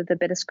case of the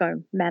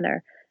Bettiscombe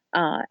Manor,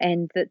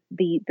 and that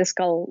the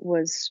skull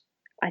was,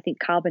 I think,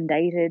 carbon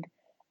dated,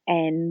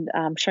 and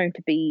shown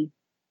to be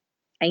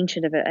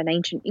an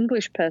ancient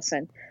English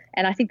person.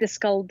 And I think the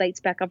skull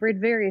dates back, I've read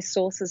various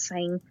sources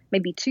saying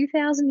maybe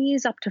 2,000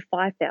 years up to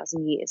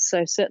 5,000 years.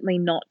 So certainly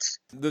not.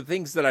 The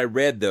things that I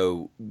read,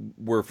 though,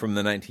 were from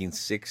the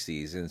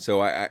 1960s. And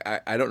so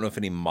I don't know if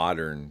any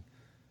modern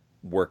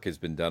work has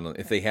been done.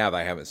 If they have,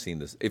 I haven't seen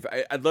this.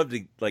 I'd love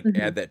to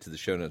add that to the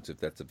show notes if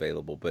that's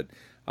available. But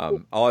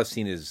all I've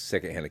seen is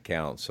secondhand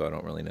accounts, so I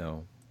don't really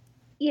know.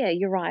 Yeah,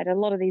 you're right. A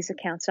lot of these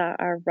accounts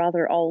are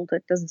rather old.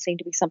 It doesn't seem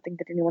to be something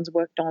that anyone's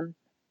worked on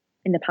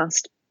in the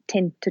past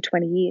 10 to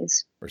 20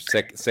 years. Or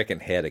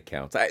second head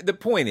accounts. The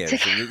point is,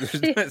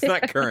 it's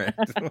not current.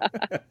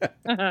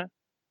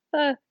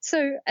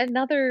 So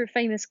another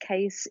famous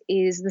case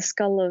is the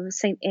skull of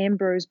St.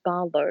 Ambrose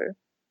Barlow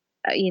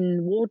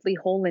in Wardley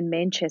Hall in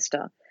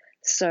Manchester.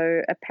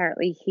 So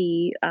apparently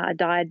he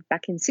died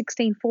back in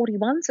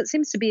 1641. So it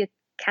seems to be a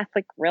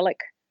Catholic relic.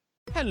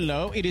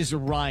 Hello, it is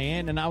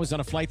Ryan, and I was on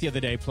a flight the other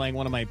day playing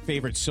one of my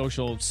favorite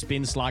social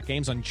spin slot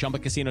games on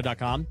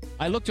ChumbaCasino.com.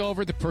 I looked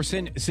over at the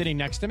person sitting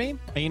next to me,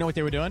 and you know what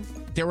they were doing?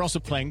 They were also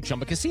playing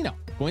Chumba Casino.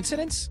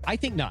 Coincidence? I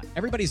think not.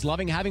 Everybody's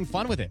loving having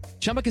fun with it.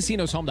 Chumba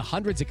Casino is home to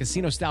hundreds of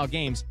casino-style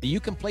games that you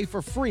can play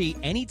for free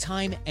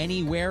anytime,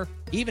 anywhere,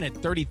 even at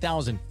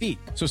 30,000 feet.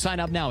 So sign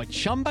up now at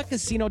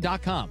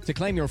ChumbaCasino.com to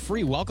claim your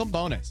free welcome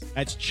bonus.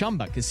 That's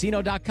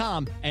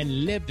ChumbaCasino.com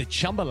and live the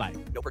Chumba life.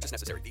 No purchase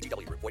necessary.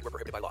 VGW. Void where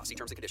prohibited by law. See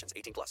terms and conditions.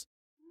 18+.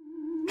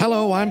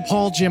 Hello, I'm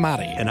Paul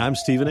Giamatti. And I'm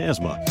Stephen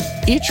Asma.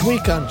 Each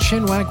week on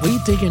Chinwag, we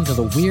dig into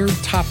the weird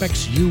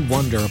topics you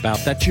wonder about,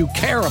 that you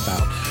care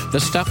about. The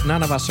stuff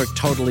none of us are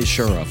totally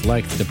sure of,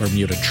 like the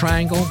Bermuda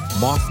Triangle,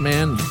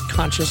 Mothman,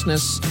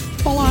 consciousness,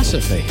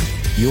 philosophy,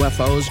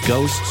 UFOs,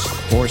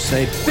 ghosts, or,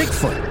 say,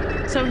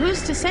 Bigfoot. So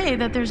who's to say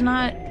that there's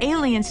not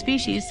alien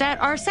species that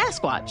are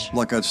Sasquatch?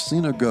 Like I'd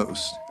seen a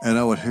ghost, and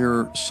I would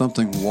hear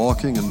something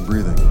walking and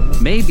breathing.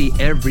 Maybe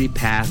every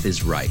path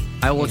is right.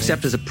 I will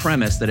accept as a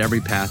premise that every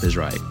path is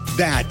right.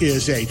 That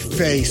is a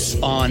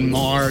face on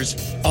Mars.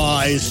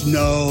 Eyes,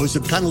 nose.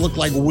 It kind of looked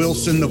like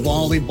Wilson the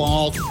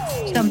volleyball.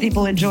 Some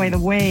people enjoy the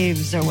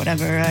waves or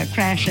whatever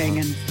crashing,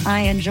 and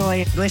I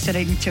enjoy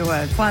listening to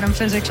a quantum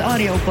physics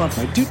audiobook.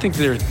 I do think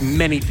there are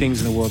many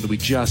things in the world that we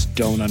just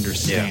don't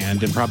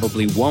understand and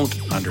probably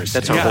won't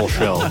understand. That's our whole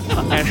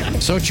show.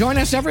 So join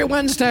us every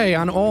Wednesday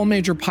on all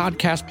major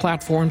podcast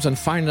platforms and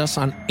find us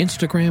on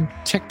Instagram,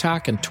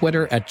 TikTok, and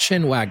Twitter at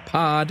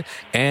ChinwagPod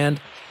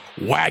and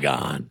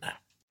Wagon.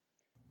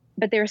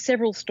 But there are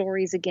several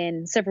stories,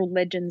 again, several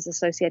legends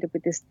associated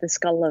with the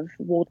skull of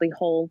Wardley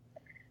Hall.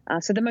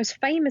 So the most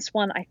famous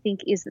one, I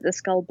think, is that the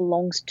skull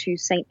belongs to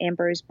St.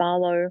 Ambrose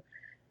Barlow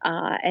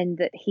and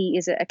that he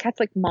is a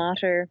Catholic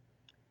martyr.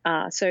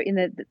 So in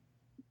the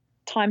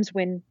times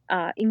when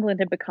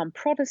England had become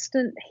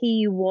Protestant,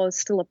 he was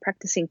still a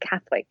practicing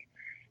Catholic,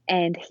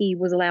 and he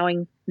was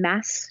allowing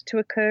Mass to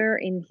occur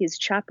in his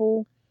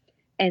chapel.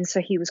 And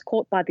so he was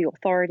caught by the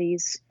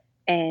authorities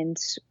and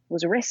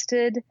was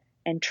arrested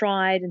and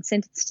tried and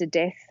sentenced to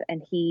death.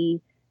 And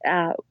he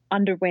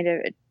underwent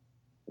a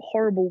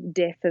horrible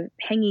death of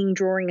hanging,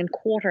 drawing, and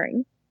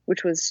quartering,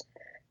 which was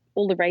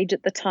all the rage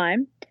at the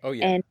time. Oh,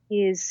 yeah. And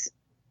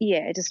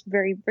just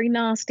very, very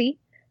nasty,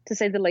 to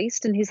say the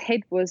least. And his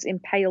head was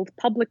impaled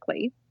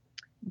publicly,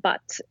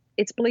 but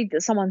it's believed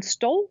that someone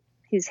stole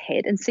his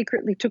head and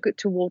secretly took it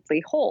to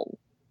Wardley Hall,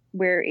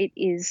 where it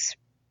is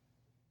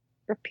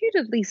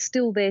reputedly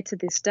still there to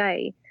this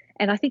day.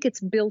 And I think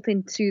it's built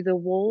into the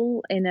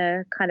wall in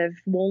a kind of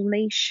wall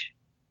niche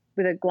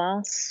with a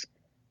glass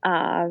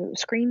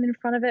screen in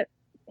front of it.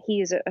 He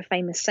is a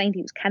famous saint.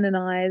 He was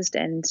canonized,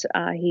 and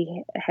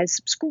he has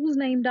schools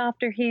named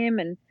after him,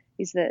 and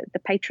he's the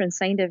patron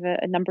saint of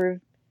a number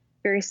of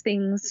various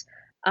things.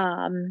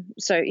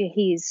 So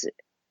he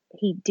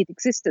did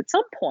exist at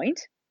some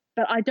point,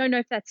 but I don't know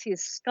if that's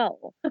his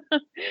skull.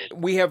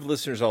 We have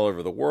listeners all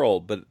over the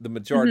world, but the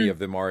majority of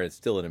them are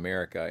still in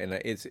America. And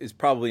it's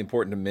probably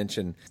important to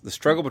mention the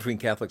struggle between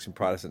Catholics and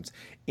Protestants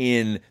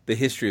in the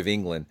history of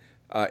England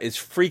is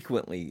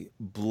frequently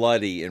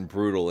bloody and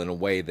brutal in a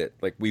way that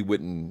we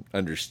wouldn't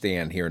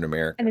understand here in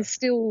America. And it's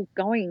still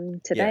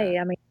going today.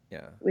 Yeah. I mean,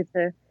 with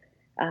the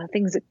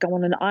things that go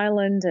on in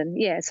Ireland,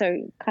 and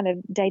so kind of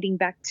dating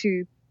back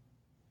to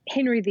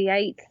Henry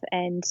VIII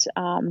and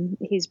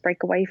his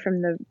breakaway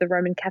from the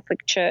Roman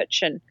Catholic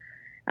Church and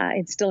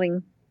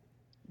instilling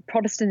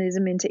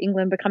Protestantism into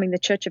England, becoming the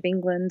Church of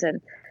England.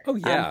 And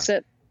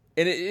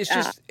and it's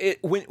just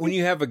when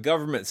you have a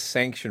government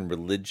sanctioned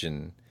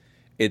religion,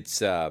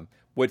 it's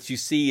what you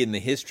see in the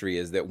history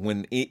is that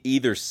when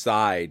either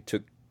side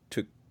took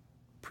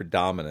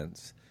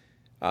predominance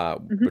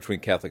between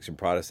Catholics and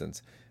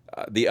Protestants,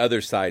 the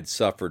other side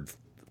suffered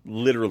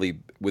literally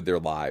with their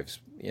lives.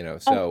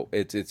 So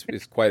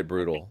it's quite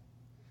brutal.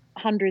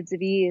 Hundreds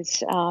of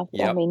years.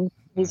 I mean,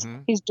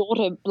 his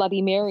daughter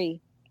Bloody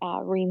Mary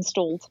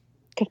reinstalled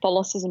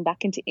Catholicism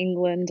back into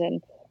England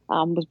and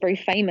was very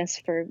famous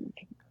for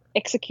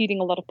executing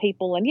a lot of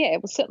people. And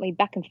it was certainly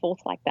back and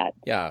forth like that.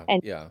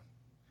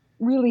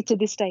 Really to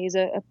this day is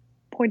a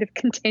point of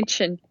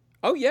contention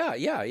Oh yeah,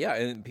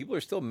 and people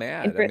are still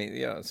mad. I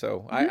mean,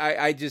 So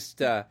I just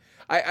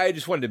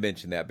wanted to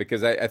mention that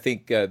because I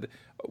think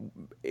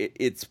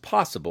it's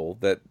possible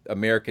that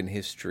American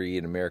history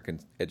and American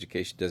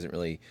education doesn't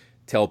really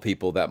tell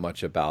people that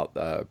much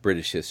about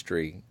British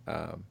history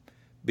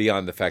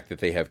beyond the fact that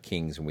they have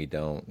kings and we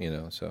don't.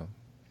 So.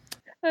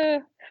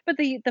 But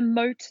the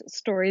moat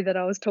story that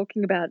I was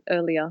talking about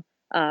earlier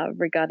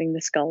regarding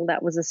the skull,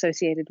 that was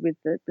associated with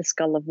the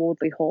skull of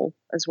Wardley Hall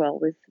as well,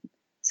 with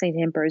St.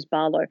 Ambrose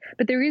Barlow.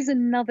 But there is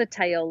another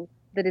tale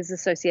that is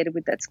associated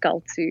with that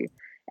skull too.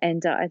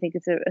 And I think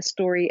it's a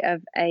story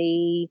of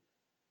a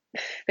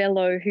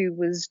fellow who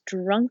was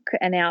drunk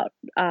and out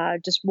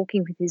just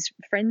walking with his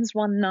friends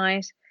one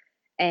night.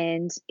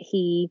 And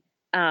he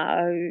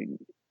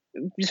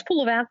was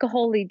full of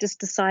alcohol. He just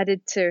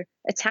decided to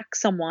attack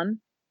someone.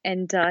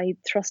 And he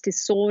thrust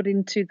his sword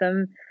into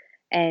them.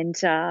 And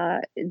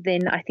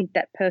then I think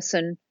that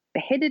person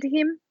beheaded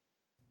him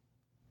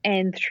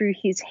and threw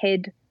his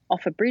head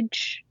off a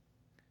bridge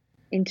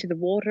into the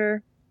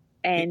water.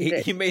 And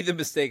he made the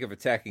mistake of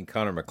attacking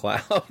Connor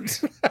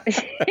McLeod.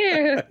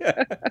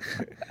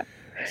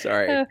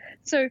 Sorry.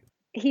 So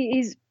he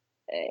is,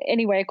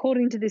 anyway,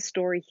 according to this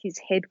story, his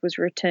head was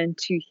returned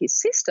to his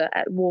sister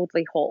at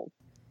Wardley Hall,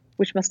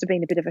 which must have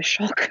been a bit of a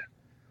shock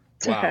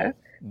to her.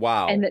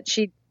 Wow. And that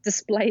she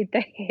displayed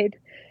the head,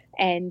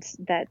 and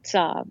that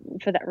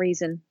for that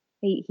reason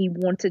he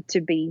wanted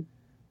to be,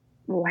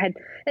 or had,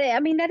 I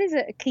mean, that is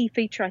a key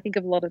feature, I think,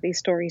 of a lot of these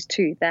stories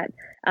too, that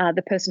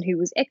the person who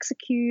was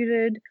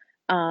executed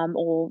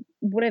or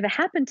whatever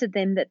happened to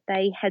them, that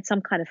they had some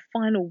kind of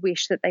final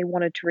wish that they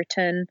wanted to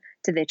return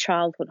to their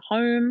childhood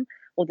home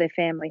or their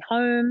family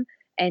home,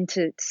 and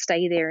to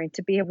stay there and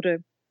to be able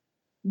to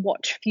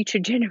watch future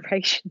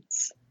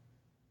generations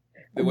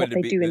and what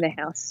they do in the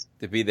house.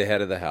 To be the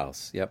head of the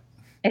house, yep.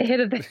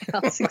 Head of the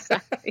house,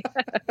 exactly.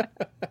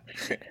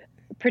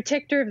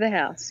 Protector of the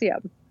house, yeah.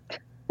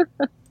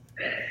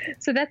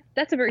 So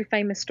that's a very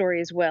famous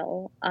story as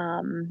well.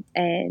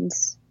 And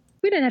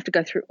we don't have to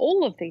go through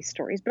all of these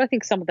stories, but I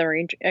think some of them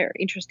are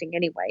interesting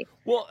anyway.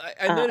 Well,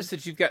 I noticed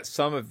that you've got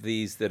some of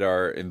these that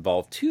are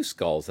involve two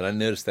skulls, and I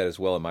noticed that as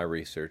well in my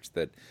research,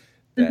 that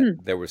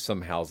there were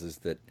some houses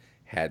that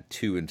had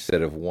two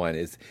instead of one.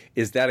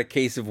 Is that a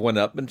case of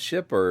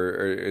one-upmanship,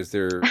 or is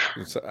there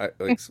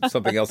like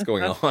something else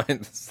going on?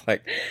 It's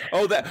like,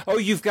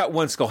 you've got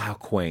one skull. How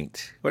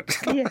quaint! What?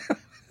 Yeah.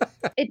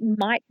 It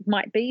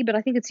might be, but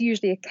I think it's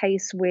usually a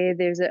case where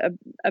there's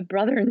a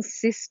brother and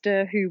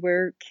sister who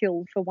were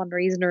killed for one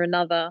reason or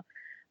another.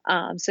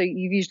 So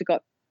you've usually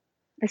got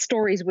the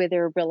stories where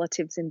there are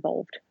relatives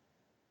involved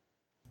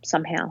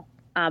somehow,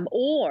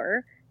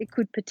 or it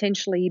could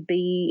potentially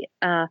be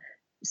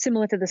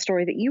similar to the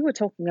story that you were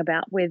talking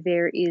about, where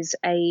there is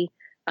a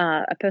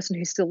person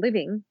who's still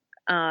living,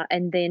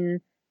 and then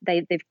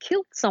they've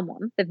killed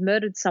someone, they've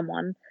murdered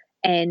someone,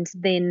 and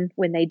then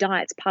when they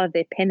die, it's part of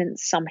their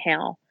penance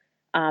somehow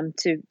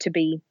to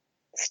be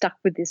stuck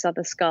with this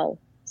other skull.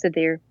 So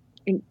they're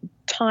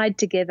tied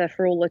together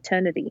for all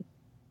eternity.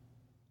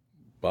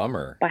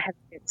 Bummer. By having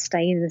to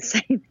stay in the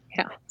same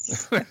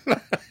house.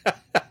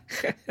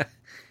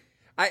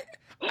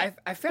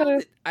 I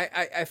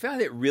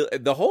found it real.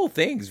 The whole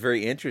thing's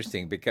very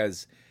interesting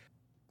because,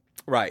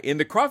 right, in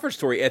the Crawford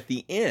story, at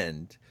the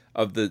end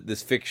of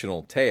this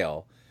fictional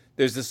tale,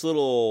 there's this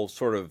little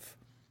sort of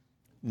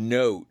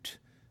note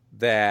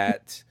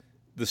that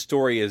the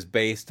story is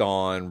based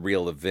on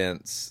real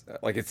events,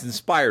 like it's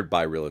inspired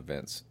by real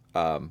events.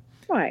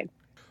 Right.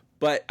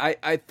 But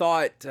I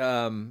thought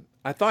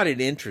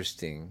it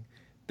interesting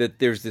that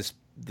there's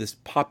this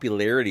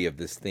popularity of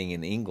this thing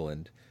in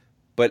England,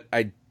 but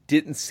I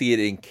didn't see it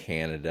in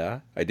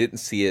Canada. I didn't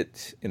see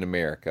it in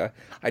America.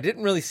 I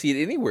didn't really see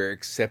it anywhere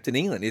except in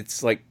England.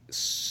 It's like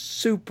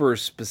super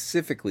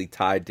specifically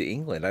tied to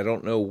England. I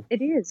don't know.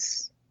 It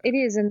is,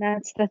 and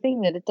that's the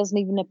thing, that it doesn't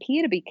even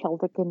appear to be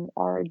Celtic in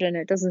origin.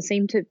 It doesn't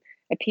seem to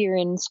appear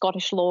in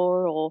Scottish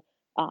lore or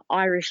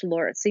Irish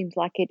lore. It seems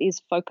like it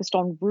is focused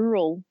on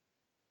rural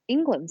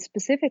England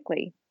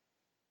specifically,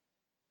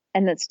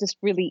 and that's just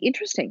really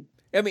interesting.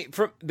 I mean,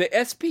 from the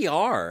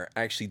SPR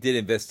actually did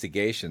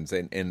investigations,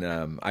 and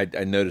I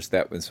noticed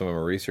that in some of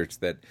my research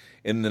that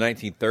in the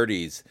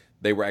 1930s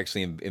they were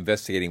actually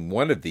investigating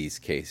one of these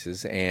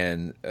cases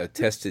and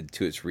attested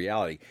to its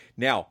reality.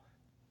 Now,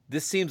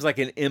 this seems like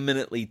an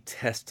eminently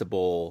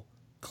testable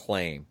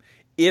claim.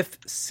 If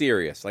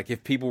serious, like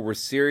if people were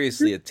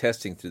seriously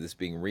attesting to this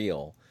being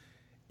real,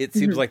 it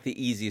seems like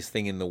the easiest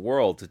thing in the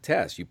world to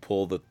test. You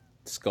pull the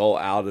skull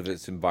out of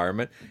its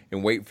environment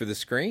and wait for the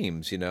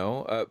screams,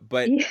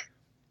 but...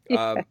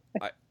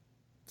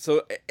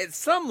 So at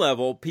some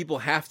level, people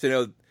have to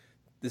know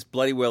this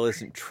bloody well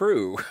isn't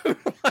true.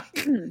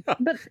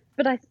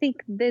 But I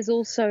think there's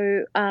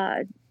also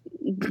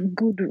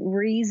good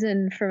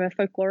reason from a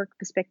folkloric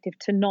perspective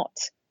to not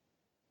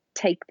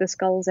take the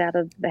skulls out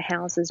of the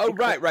houses. Oh,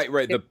 right.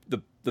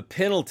 The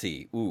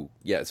penalty. Ooh,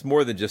 yeah, it's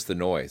more than just the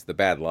noise, the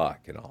bad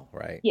luck and all,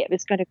 right? Yeah,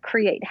 it's going to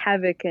create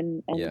havoc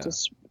and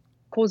just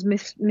cause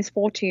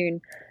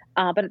misfortune.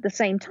 But at the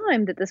same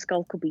time, that the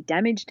skull could be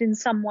damaged in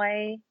some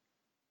way,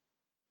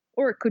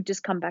 or it could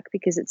just come back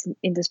because it's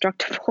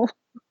indestructible.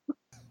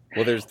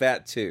 Well, there's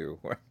that too.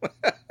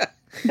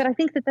 But I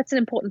think that that's an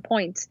important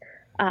point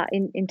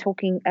in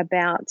talking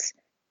about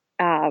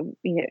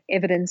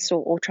evidence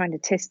or trying to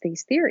test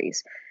these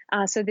theories.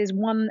 So there's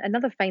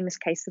another famous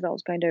case that I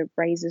was going to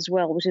raise as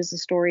well, which is the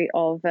story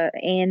of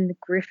Anne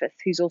Griffith,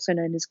 who's also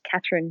known as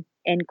Catherine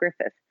Anne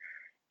Griffith.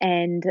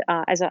 And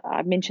as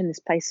I mentioned this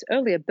place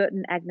earlier,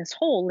 Burton Agnes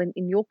Hall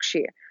in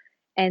Yorkshire.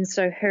 And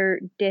so her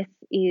death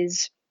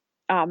is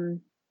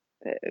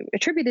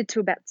attributed to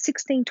about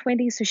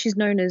 1620. So she's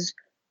known as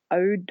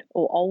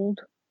Old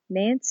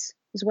Nance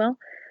as well.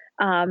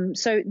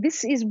 So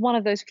this is one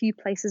of those few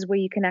places where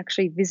you can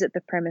actually visit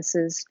the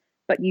premises,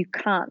 but you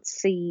can't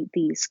see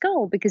the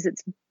skull because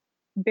it's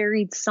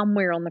buried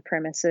somewhere on the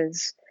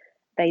premises.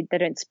 They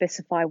don't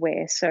specify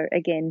where. So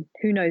again,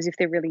 who knows if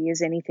there really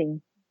is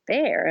anything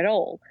there at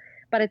all.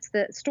 But it's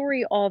the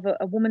story of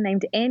a woman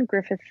named Anne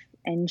Griffith,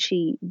 and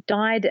she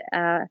died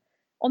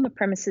on the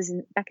premises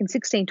back in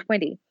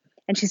 1620,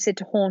 and she's said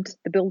to haunt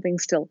the building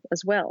still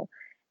as well.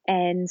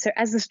 And so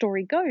as the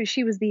story goes,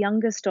 she was the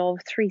youngest of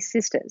 3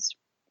 sisters,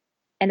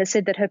 and it's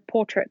said that her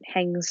portrait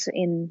hangs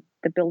in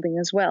the building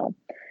as well.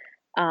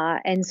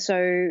 And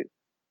so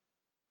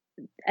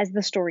as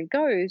the story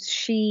goes,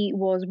 she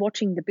was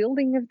watching the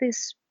building of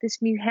this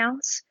new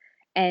house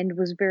and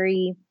was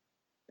very,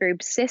 very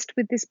obsessed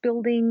with this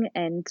building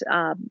and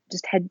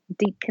just had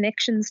deep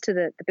connections to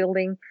the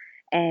building.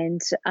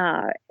 And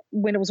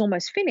when it was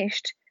almost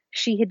finished,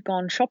 she had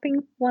gone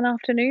shopping one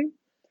afternoon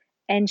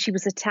and she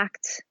was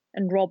attacked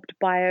and robbed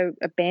by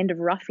a band of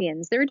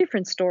ruffians. There are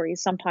different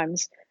stories.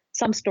 Sometimes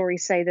some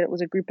stories say that it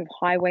was a group of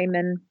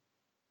highwaymen.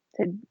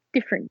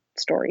 Different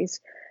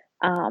stories.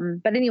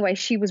 But anyway,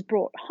 she was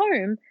brought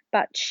home,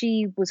 but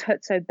she was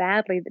hurt so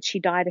badly that she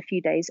died a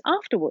few days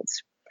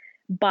afterwards.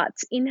 But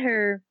in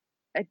her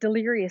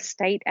delirious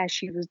state as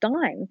she was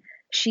dying,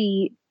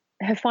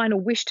 her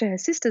final wish to her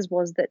sisters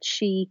was that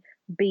she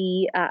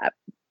be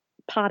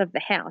part of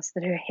the house,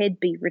 that her head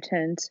be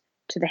returned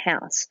to the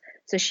house.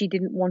 So she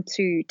didn't want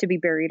to be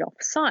buried off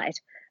site,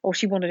 or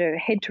she wanted her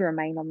head to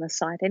remain on the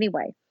site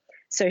anyway.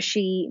 So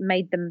she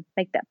made them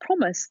make that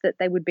promise that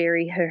they would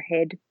bury her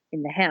head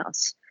in the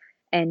house.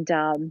 And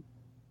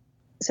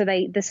so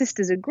the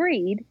sisters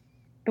agreed,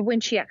 but when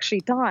she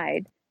actually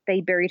died,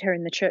 they buried her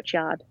in the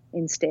churchyard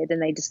instead.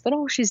 And they just thought,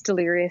 oh, she's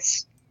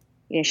delirious.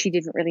 She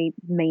didn't really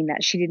mean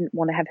that. She didn't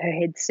want to have her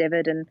head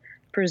severed and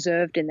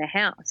preserved in the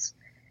house.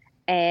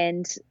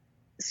 And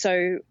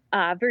so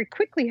very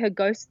quickly her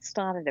ghost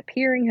started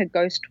appearing. Her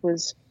ghost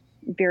was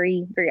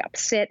very, very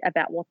upset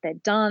about what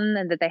they'd done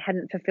and that they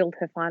hadn't fulfilled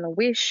her final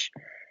wish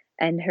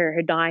and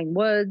her dying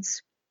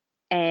words.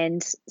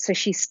 And so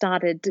she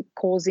started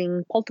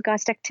causing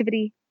poltergeist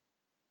activity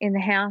in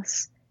the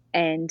house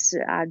and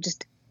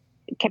just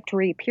kept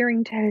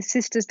reappearing to her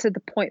sisters to the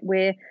point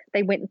where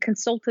they went and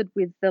consulted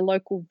with the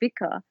local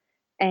vicar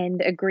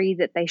and agreed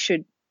that they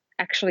should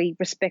actually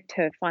respect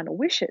her final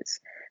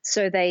wishes.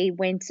 So they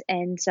went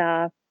and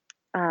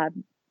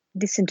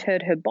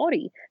disinterred her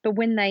body. But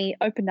when they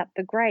opened up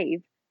the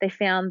grave, they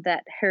found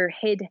that her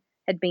head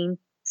had been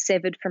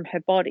severed from her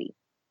body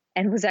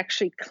and was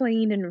actually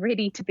clean and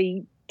ready to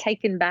be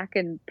taken back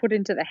and put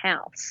into the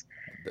house.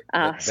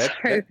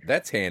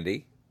 That's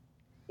handy.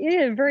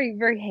 Yeah, very,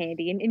 very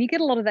handy. And you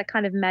get a lot of that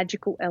kind of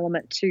magical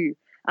element too,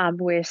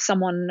 where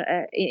someone,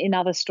 in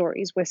other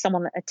stories, where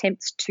someone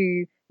attempts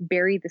to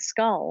bury the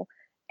skull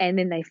and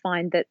then they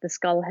find that the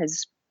skull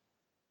has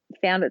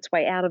found its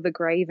way out of the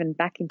grave and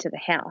back into the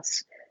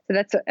house. So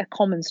that's a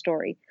common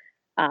story.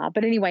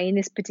 But anyway, in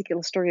this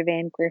particular story of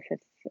Anne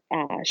Griffith,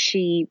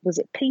 she was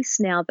at peace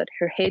now that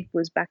her head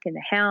was back in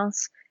the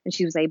house and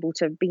she was able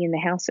to be in the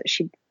house that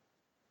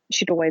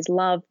she'd always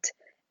loved,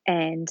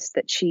 and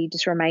that she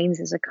just remains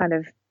as a kind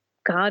of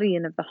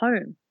guardian of the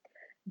home.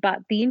 But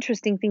the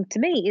interesting thing to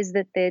me is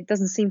that there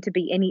doesn't seem to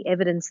be any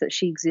evidence that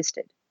she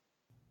existed.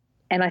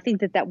 And I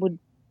think that would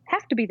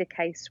have to be the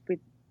case with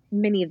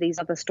many of these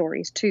other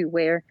stories too,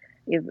 where,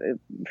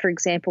 for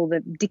example,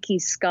 the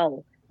Dickie's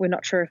skull, we're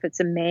not sure if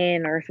it's a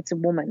man or if it's a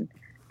woman.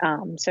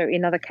 So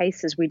in other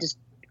cases, we just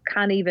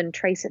can't even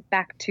trace it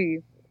back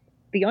to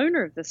the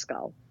owner of the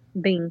skull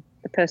being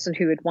the person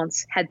who had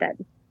once had that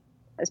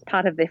as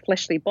part of their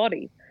fleshly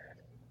body.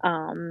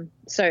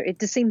 So it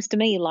just seems to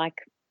me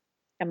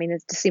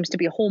it just seems to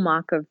be a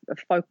hallmark of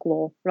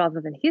folklore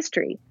rather than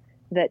history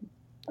that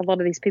a lot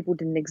of these people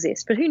didn't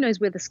exist. But who knows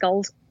where the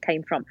skulls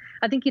came from?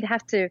 I think you'd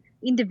have to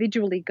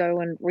individually go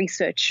and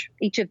research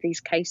each of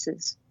these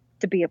cases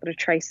to be able to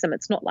trace them.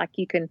 It's not like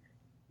you can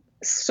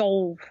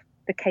solve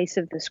the case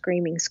of the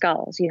screaming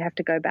skulls. You'd have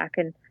to go back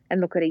and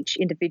look at each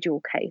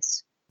individual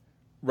case.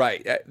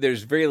 Right.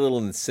 There's very little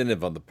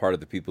incentive on the part of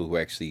the people who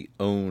actually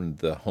own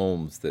the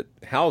homes that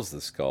house the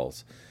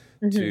skulls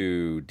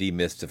to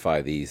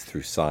demystify these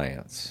through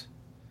science.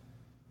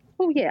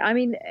 Well, yeah. I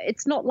mean,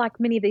 it's not like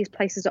many of these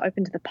places are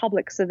open to the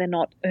public, so they're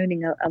not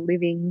earning a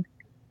living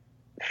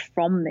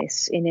from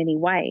this in any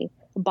way.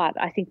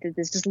 But I think that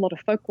there's just a lot of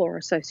folklore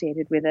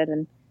associated with it,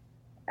 and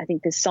I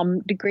think there's some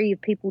degree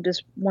of people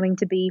just wanting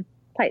to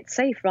play it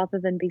safe rather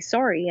than be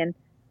sorry. And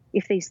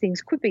if these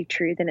things could be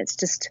true, then it's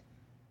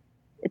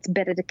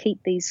better to keep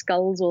these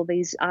skulls or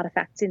these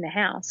artifacts in the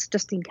house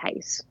just in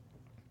case.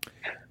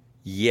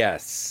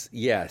 Yes.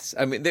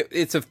 I mean,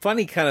 it's a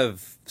funny kind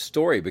of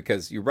story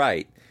because you're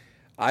right.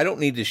 I don't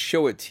need to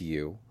show it to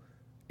you,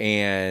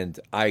 and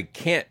I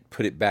can't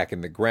put it back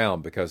in the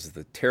ground because of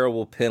the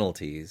terrible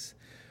penalties.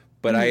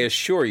 But I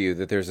assure you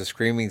that there's a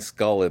screaming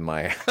skull in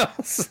my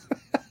house.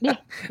 And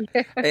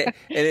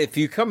if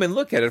you come and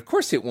look at it, of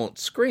course it won't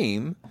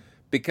scream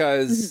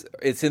because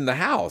it's in the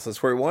house.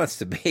 That's where it wants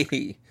to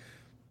be.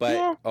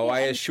 But, I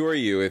assure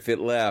you, if it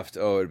left,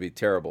 it'd be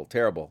terrible,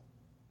 terrible.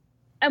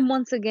 And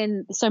once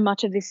again, so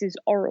much of this is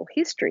oral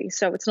history,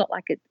 so it's not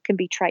like it can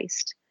be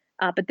traced.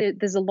 But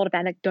there's a lot of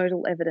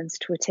anecdotal evidence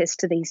to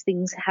attest to these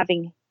things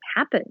having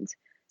happened.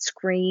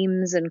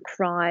 Screams and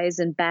cries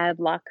and bad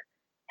luck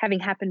having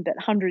happened but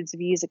hundreds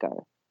of years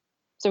ago.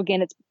 So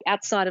again, it's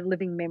outside of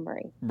living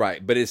memory.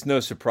 Right, but it's no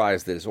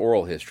surprise that it's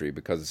oral history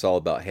because it's all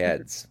about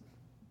heads.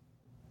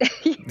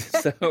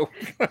 So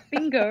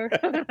bingo.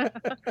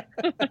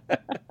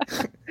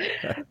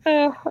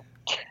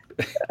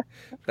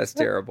 That's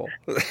terrible.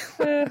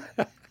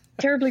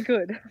 Terribly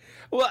good.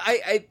 Well,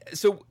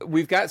 so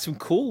we've got some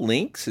cool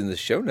links in the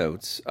show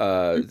notes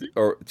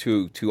or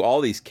to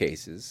all these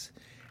cases,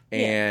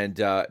 and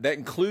that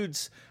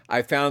includes.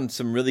 I found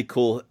some really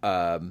cool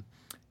 19th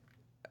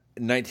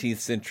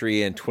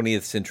century and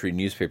 20th century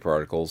newspaper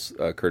articles,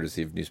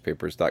 courtesy of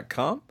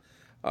newspapers.com,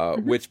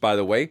 which, by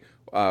the way,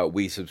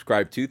 we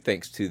subscribe to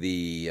thanks to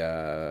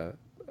the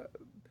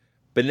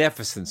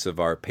beneficence of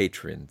our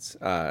patrons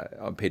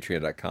on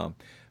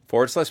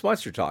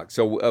patreon.com/Monster Talk.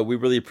 So we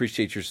really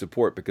appreciate your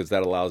support because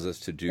that allows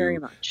us to do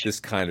this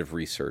kind of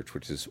research,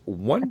 which is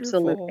wonderful.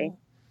 Absolutely.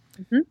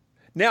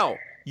 Now,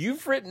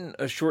 you've written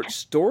a short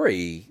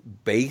story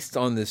based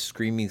on this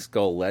Screaming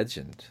Skull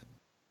legend.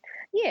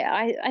 Yeah,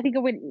 I think I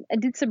went and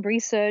did some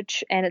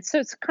research, and it's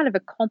kind of a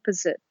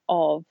composite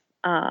of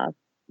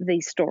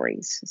these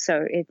stories.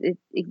 So it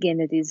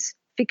is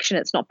fiction.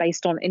 It's not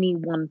based on any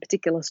one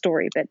particular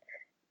story, but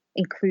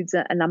includes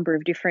a number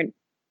of different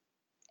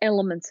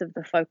elements of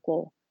the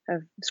folklore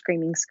of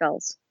Screaming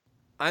Skulls.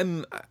 I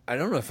don't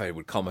know if I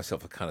would call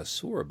myself a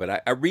connoisseur,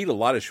 but I read a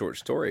lot of short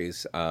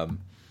stories,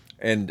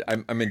 and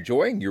I'm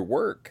enjoying your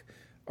work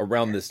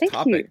around this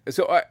topic. You.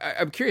 So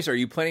I'm curious, are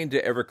you planning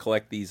to ever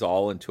collect these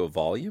all into a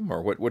volume,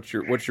 or what's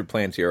your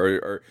plans here?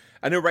 Or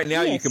I know right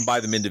now you can buy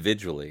them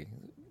individually.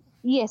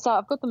 Yes,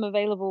 I've got them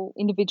available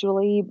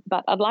individually,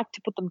 but I'd like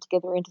to put them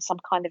together into some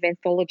kind of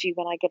anthology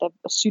when I get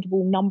a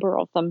suitable number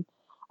of them.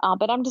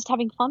 But I'm just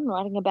having fun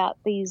writing about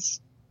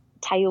these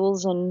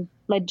tales and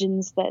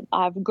legends that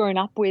I've grown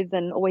up with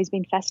and always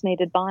been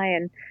fascinated by.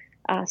 And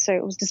so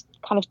it was just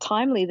kind of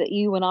timely that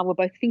you and I were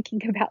both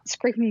thinking about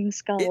Screaming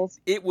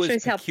Skulls. It was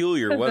Shows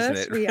peculiar, how wasn't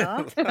it? We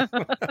are.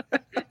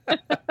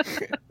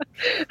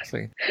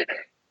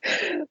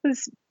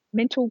 This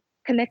mental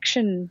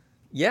connection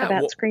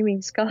about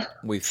Screaming Skull.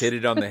 We've hit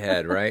it on the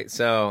head, right?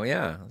 So,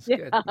 that's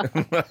good.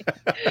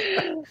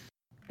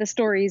 The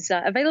story's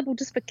available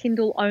just for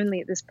Kindle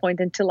only at this point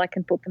until I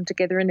can put them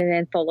together in an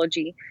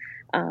anthology.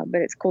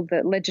 But it's called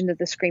The Legend of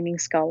the Screaming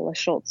Skull, a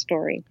short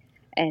story.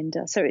 And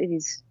so it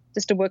is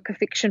just a work of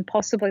fiction,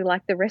 possibly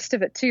like the rest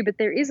of it too. But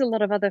there is a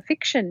lot of other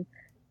fiction,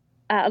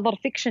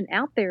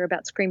 out there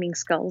about Screaming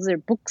Skulls. There are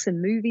books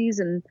and movies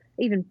and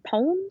even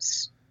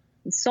poems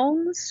and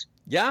songs.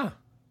 Yeah.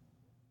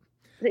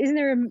 Isn't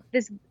there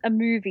there's a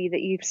movie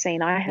that you've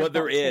seen? I have. Well,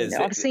 there is.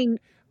 I've seen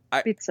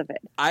bits of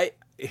it.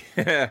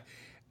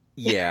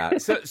 Yeah.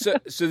 So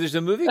there's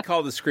a movie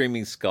called The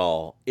Screaming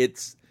Skull.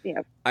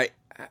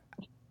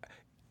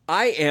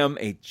 I am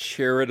a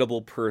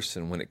charitable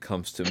person when it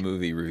comes to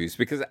movie reviews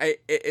because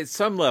at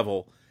some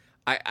level,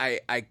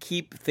 I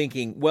keep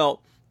thinking,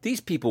 well,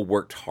 these people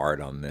worked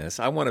hard on this.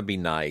 I want to be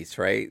nice,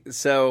 right?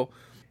 So,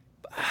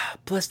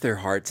 bless their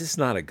hearts, it's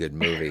not a good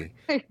movie.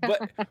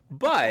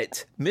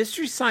 But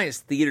Mystery Science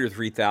Theater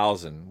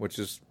 3000, which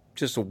is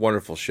just a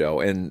wonderful show,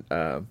 and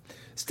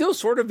still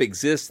sort of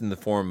exists in the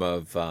form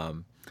of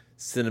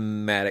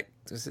Cinematic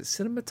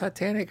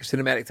Titanic,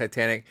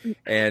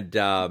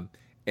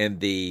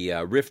 and the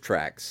riff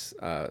tracks.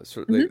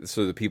 So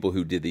the people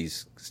who did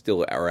these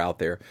still are out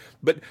there.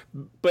 But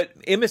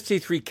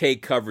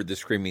MST3K covered the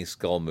Screaming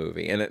Skull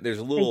movie, and there's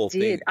a little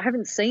thing. I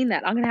haven't seen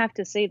that. I'm going to have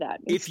to see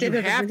that. If you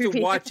have to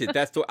watch it,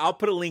 I'll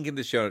put a link in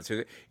the show notes.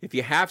 If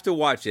you have to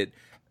watch it,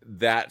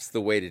 that's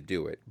the way to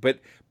do it.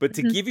 But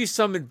to give you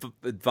some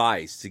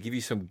advice, to give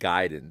you some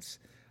guidance,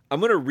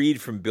 I'm going to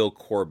read from Bill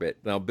Corbett.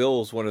 Now,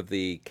 Bill is one of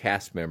the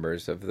cast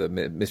members of the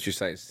Mystery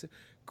Science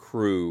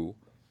crew.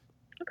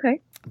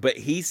 Okay. But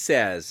he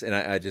says, and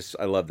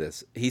I love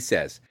this. He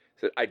says,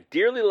 I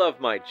dearly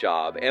love my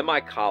job and my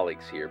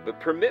colleagues here,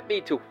 but permit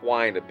me to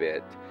whine a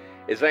bit,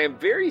 as I am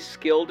very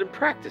skilled and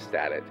practiced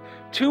at it.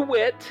 To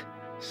wit,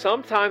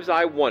 sometimes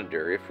I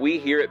wonder if we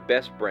here at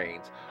Best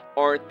Brains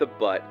aren't the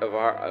butt of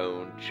our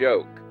own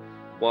joke.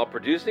 While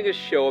producing a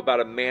show about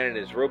a man and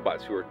his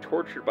robots who are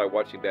tortured by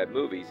watching bad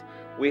movies,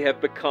 we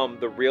have become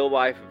the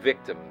real-life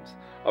victims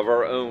of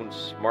our own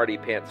smarty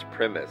pants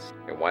premise.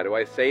 And why do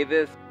I say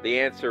this? The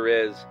answer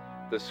is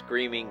the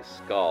Screaming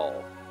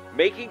Skull.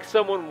 Making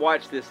someone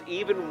watch this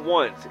even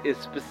once is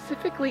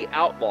specifically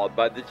outlawed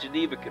by the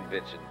Geneva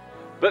Convention.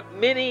 But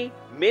many,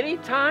 many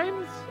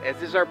times, as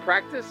is our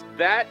practice,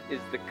 that is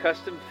the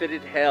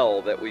custom-fitted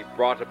hell that we've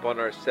brought upon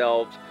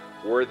ourselves,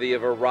 worthy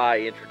of a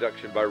wry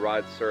introduction by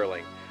Rod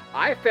Serling.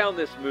 I found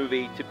this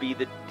movie to be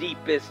the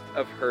deepest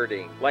of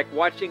hurting, like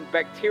watching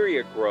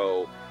bacteria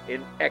grow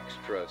in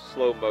extra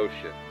slow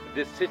motion.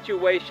 This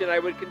situation, I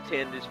would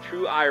contend, is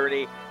true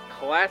irony,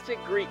 classic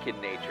Greek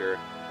in nature,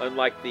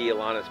 unlike the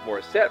Alanis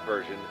Morissette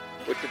version,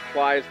 which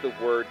applies the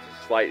word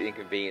to slight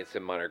inconvenience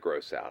and minor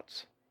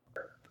gross-outs.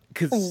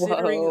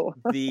 Considering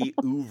the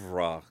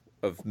oeuvre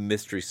of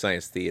Mystery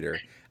Science Theater,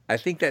 I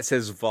think that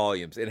says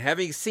volumes. And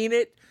having seen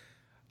it,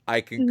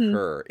 I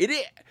concur. It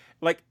is,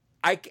 like,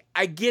 I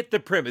get the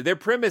premise. Their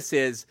premise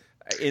is,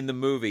 in the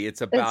movie,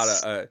 it's about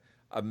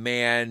a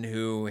man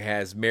who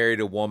has married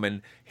a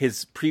woman.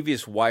 His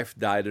previous wife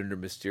died under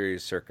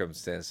mysterious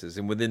circumstances.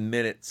 And within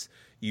minutes,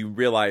 you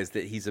realize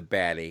that he's a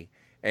baddie.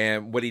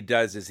 And what he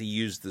does is he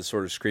used the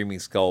sort of Screaming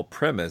Skull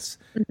premise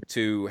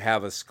to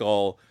have a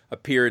skull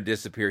appear and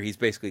disappear. He's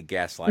basically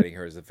gaslighting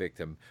her as a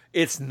victim.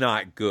 It's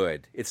not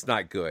good. It's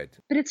not good.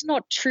 But it's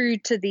not true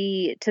to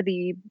the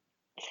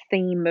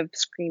theme of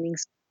Screaming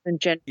Skull in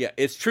general. Yeah,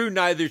 it's true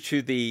neither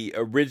to the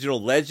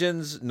original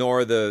legends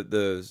nor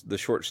the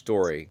short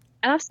story.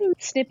 And I've seen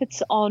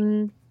snippets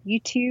on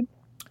YouTube.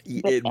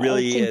 It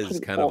really is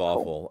kind of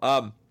awful.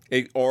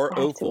 Or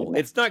awful.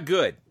 It's not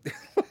good.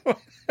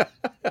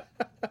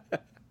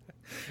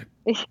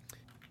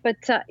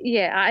 But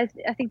I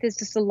think there's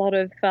just a lot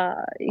of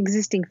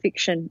existing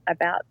fiction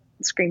about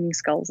Screaming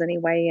Skulls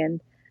anyway,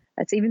 and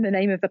it's even the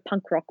name of a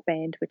punk rock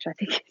band, which I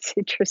think is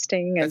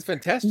interesting. That's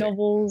fantastic.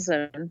 Novels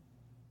and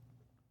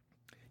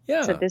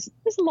so there's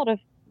a lot of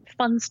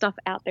fun stuff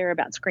out there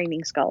about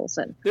Screaming Skulls,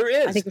 and there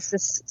is. I think it's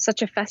just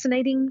such a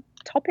fascinating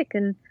topic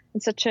and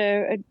such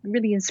a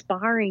really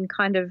inspiring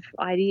kind of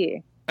idea.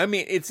 I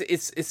mean, it's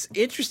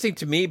interesting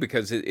to me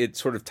because it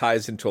sort of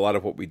ties into a lot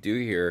of what we do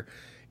here.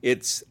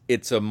 It's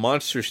a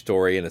monster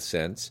story in a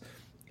sense.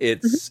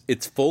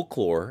 It's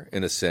folklore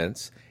in a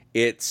sense.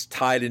 It's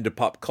tied into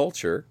pop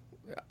culture.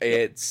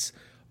 It's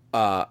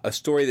a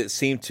story that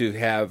seemed to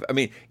have. I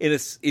mean,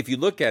 if you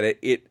look at it,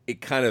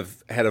 it kind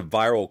of had a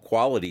viral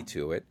quality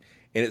to it,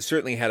 and it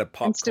certainly had a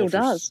pop. And still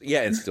culture, does.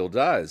 Yeah, it still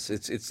does.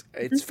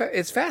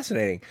 It's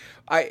fascinating.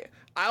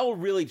 I'll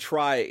really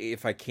try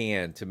if I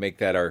can to make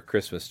that our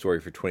Christmas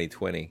story for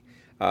 2020.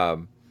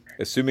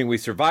 Assuming we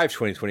survive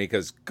 2020,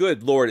 because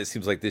good Lord, it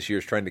seems like this year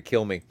is trying to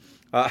kill me.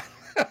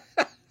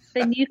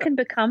 Then you can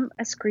become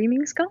a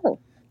Screaming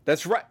Skull.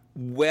 That's right.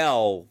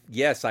 Well,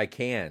 yes, I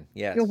can.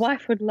 Yes. Your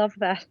wife would love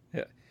that.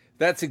 Yeah.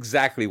 That's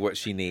exactly what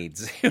she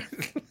needs.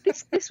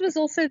 This was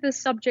also the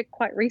subject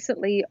quite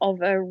recently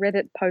of a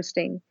Reddit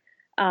posting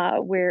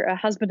where a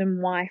husband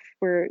and wife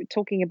were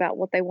talking about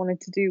what they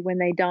wanted to do when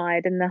they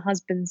died. And the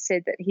husband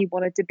said that he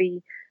wanted to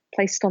be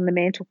placed on the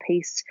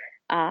mantelpiece.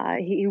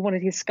 He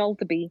wanted his skull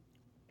to be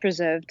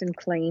preserved and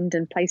cleaned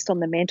and placed on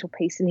the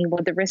mantelpiece, and he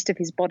wanted the rest of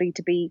his body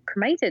to be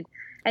cremated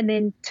and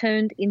then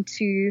turned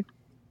into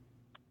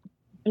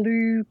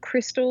blue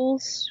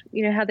crystals.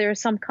 You know how there are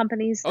some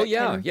companies that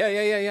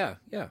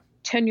yeah.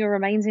 turn your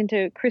remains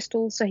into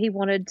crystals. So he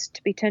wanted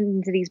to be turned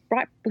into these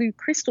bright blue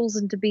crystals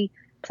and to be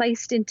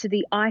placed into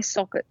the eye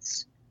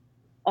sockets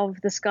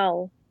of the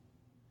skull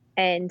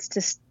and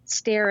to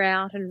stare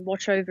out and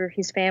watch over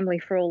his family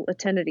for all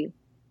eternity.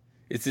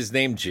 Is his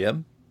name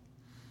Jim?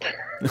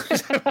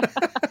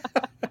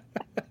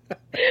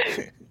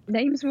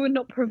 Names were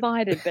not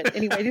provided, but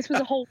anyway, this was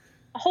a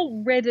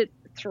whole Reddit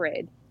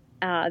thread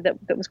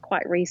that was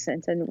quite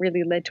recent and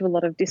really led to a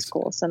lot of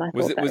discourse. And I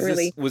thought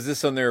was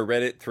this on their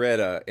Reddit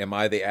thread? Am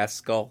I the ass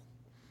skull?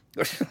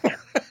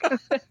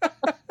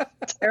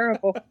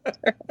 Terrible.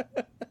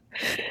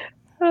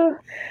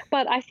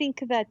 But I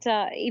think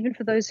that even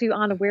for those who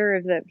aren't aware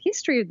of the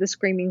history of the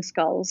Screaming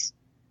Skulls,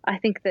 I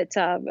think that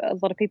a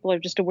lot of people are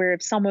just aware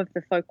of some of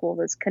the folklore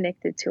that's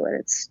connected to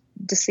it. It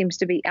just seems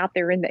to be out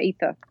there in the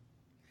ether.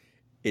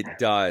 It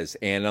does,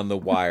 and on the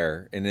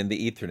wire, and in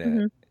the Ethernet.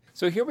 Mm-hmm.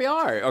 So here we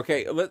are.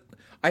 Okay,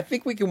 I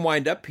think we can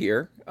wind up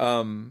here,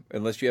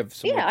 unless you have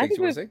some more things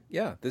you want to say.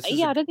 Yeah,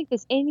 I don't think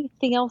there's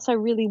anything else I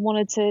really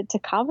wanted to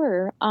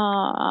cover.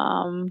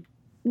 I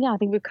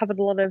think we've covered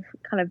a lot of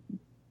kind of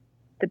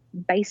the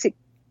basic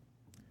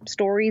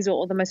stories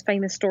or the most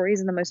famous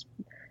stories and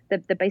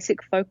the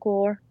basic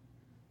folklore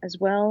as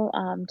well.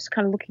 Just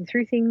kind of looking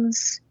through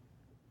things.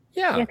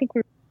 Yeah, I think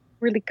we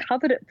really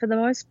covered it for the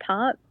most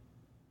part.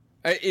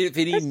 If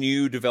any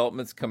new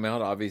developments come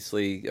out,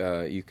 obviously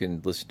you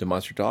can listen to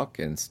Monster Talk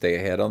and stay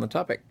ahead on the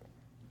topic.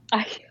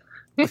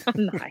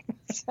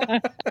 Nice.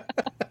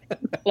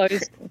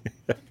 Close.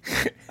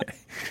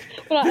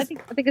 Well, I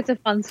think it's a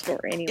fun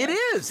story anyway. It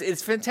is.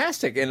 It's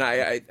fantastic, and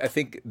I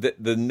think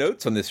that the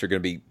notes on this are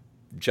going to be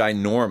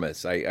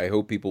ginormous. I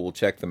hope people will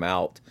check them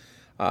out.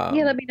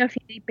 Yeah, let me know if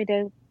you need me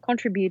to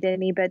contribute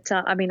any. But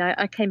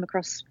I came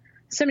across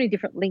so many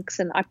different links,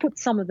 and I put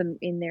some of them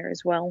in there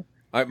as well.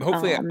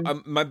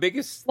 My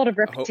biggest lot of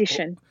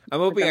repetition. I'm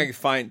hoping I can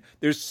find.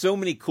 There's so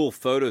many cool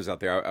photos out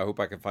there. I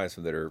hope I can find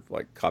some that are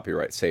like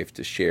copyright safe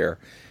to share.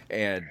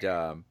 And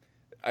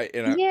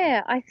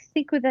I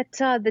think with that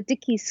the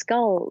Dickey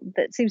skull,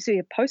 that seems to be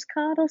a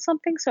postcard or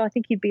something. So I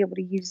think you'd be able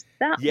to use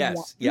that. Yes,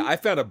 one. yeah, I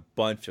found a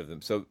bunch of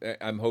them. So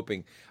I'm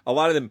hoping a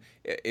lot of them,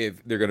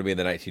 if they're going to be in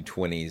the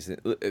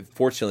 1920s.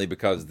 Fortunately,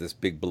 because of this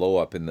big blow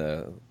up in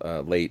the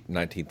late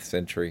 19th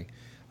century.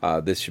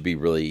 This should be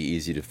really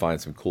easy to find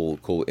some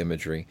cool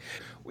imagery.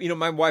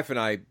 My wife and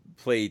I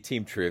play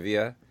team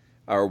trivia,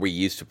 or we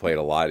used to play it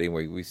a lot.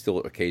 Anyway, we still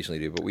occasionally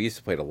do, but we used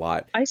to play it a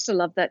lot. I used to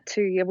love that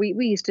too. Yeah, we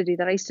used to do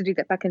that. I used to do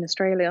that back in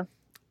Australia.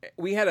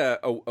 We had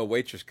a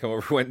waitress come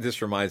over.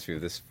 This reminds me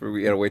of this.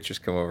 We had a waitress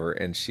come over,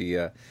 and she,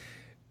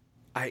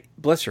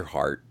 bless her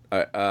heart,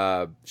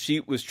 she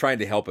was trying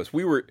to help us.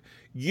 We were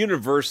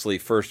universally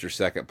first or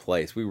second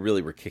place. We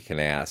really were kicking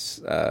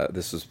ass.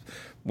 This was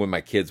when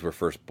my kids were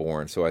first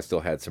born, so I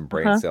still had some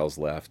brain cells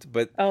left.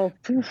 But tell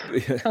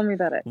me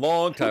about it.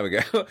 Long time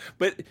ago.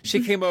 But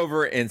she came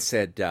over and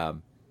said,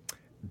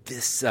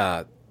 "This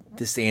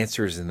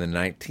answer is in the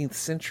 19th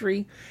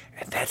century,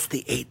 and that's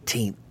the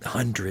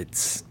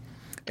 1800s."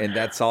 And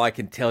that's all I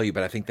can tell you,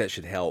 but I think that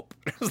should help.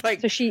 I was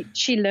like, so she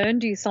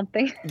learned you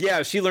something.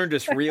 Yeah, she learned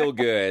us real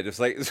good. It's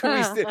like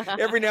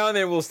every now and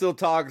then we'll still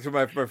talk to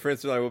my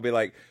friends, and I will be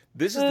like,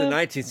 "This is the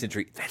 19th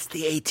century. That's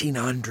the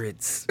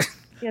 1800s."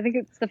 Yeah, I think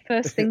it's the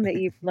first thing that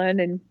you've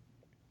learned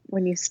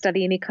when you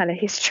study any kind of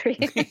history.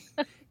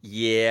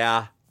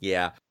 Yeah.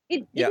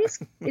 It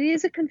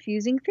is a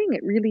confusing thing.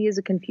 It really is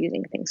a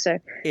confusing thing. So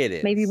it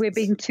is. Maybe we're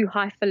being too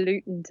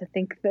highfalutin to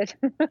think that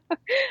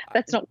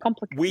that's not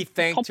complicated. We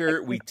thanked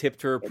her, we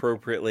tipped her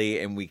appropriately,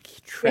 and we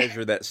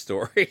treasure that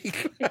story.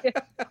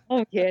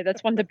 Oh yeah,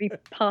 that's one to be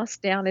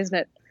passed down, isn't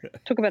it?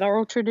 Talk about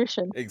oral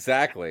tradition.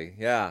 Exactly.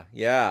 Yeah.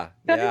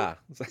 I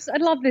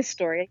love this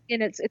story,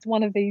 and it's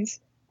one of these,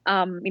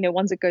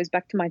 ones that goes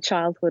back to my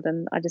childhood,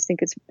 and I just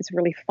think it's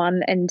really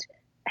fun and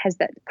has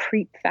that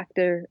creep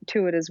factor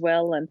to it as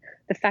well. And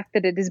the fact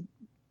that it is,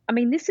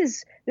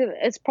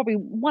 it's probably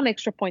one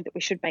extra point that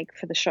we should make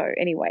for the show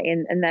anyway.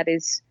 And that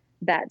is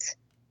that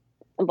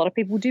a lot of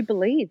people do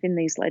believe in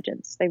these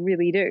legends. They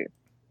really do.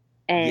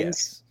 And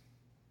yes.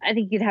 I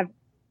think you'd have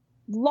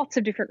lots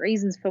of different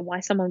reasons for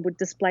why someone would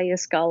display a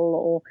skull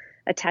or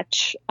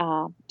attach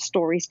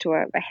stories to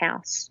a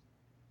house.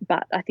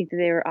 But I think that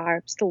there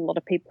are still a lot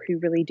of people who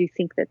really do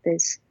think that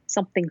there's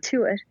something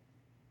to it.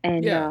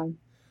 And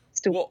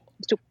still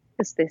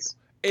is this.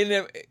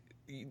 And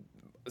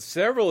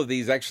several of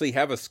these actually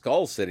have a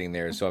skull sitting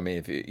there. So,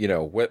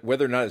 if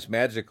whether or not it's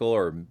magical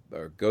or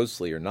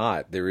ghostly or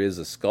not, there is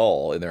a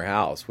skull in their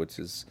house, which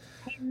is...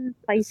 10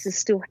 places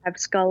still have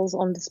skulls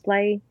on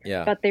display.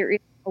 Yeah. But there is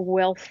a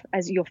wealth,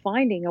 as you're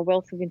finding, a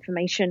wealth of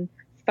information,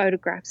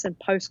 photographs and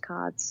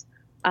postcards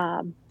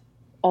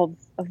of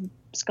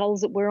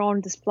skulls that were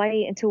on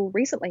display until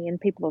recently,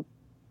 and people have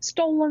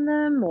stolen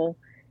them or...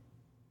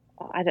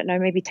 I don't know,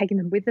 maybe taking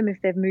them with them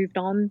if they've moved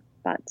on.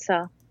 But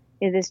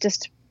there's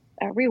just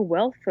a real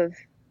wealth of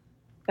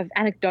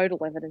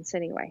anecdotal evidence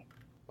anyway.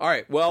 All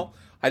right. Well,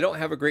 I don't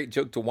have a great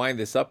joke to wind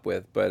this up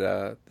with,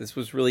 but this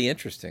was really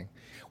interesting.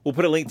 We'll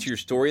put a link to your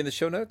story in the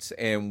show notes,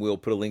 and we'll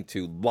put a link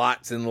to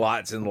lots and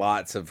lots and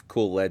lots of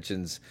cool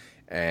legends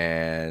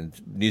and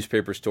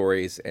newspaper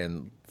stories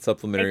and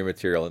supplementary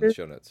material in the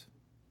show notes.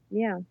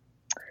 Yeah.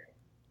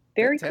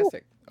 Very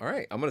fantastic. Cool. All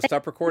right, I'm going to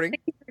stop recording.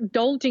 Thank you for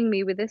indulging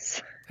me with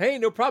this. Hey,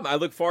 no problem. I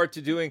look forward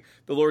to doing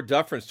the Lord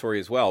Dufferin story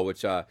as well,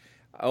 which,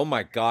 oh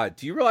my God,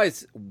 do you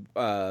realize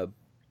the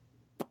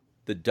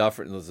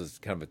Dufferin, this is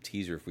kind of a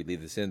teaser if we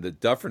leave this in, the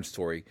Dufferin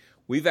story,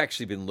 we've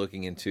actually been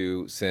looking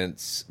into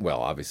since,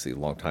 well, obviously a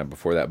long time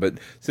before that, but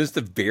since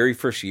the very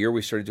first year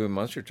we started doing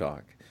Monster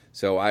Talk.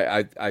 So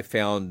I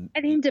found...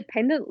 And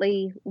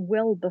independently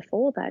well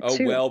before that,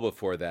 too. Oh, well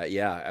before that.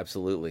 Yeah,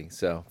 absolutely.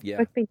 So, yeah.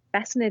 I've been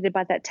fascinated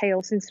by that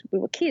tale since we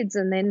were kids.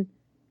 And then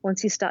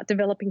once you start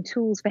developing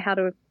tools for how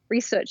to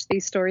research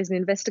these stories and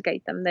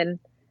investigate them, then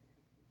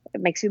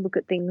it makes you look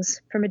at things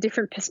from a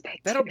different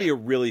perspective. That'll be a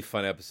really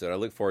fun episode. I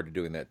look forward to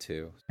doing that,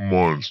 too.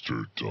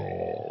 Monster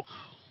Talk.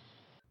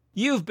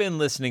 You've been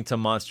listening to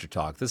Monster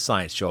Talk, the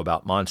science show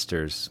about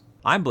monsters.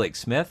 I'm Blake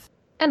Smith.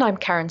 And I'm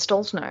Karen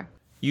Stolzno.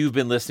 You've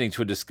been listening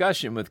to a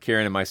discussion with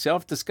Karen and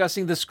myself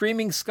discussing the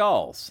Screaming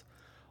Skulls.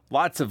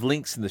 Lots of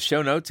links in the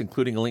show notes,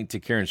 including a link to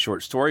Karen's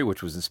short story,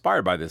 which was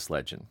inspired by this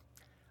legend.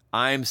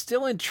 I'm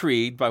still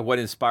intrigued by what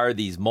inspired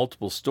these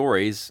multiple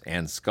stories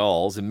and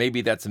skulls, and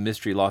maybe that's a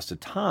mystery lost to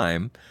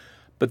time.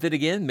 But then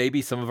again,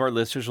 maybe some of our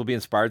listeners will be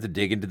inspired to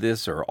dig into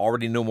this or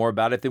already know more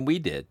about it than we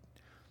did.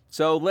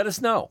 So let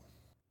us know.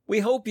 We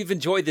hope you've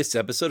enjoyed this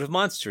episode of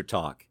Monster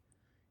Talk.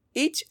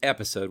 Each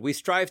episode, we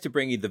strive to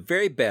bring you the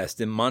very best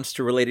in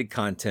monster-related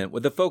content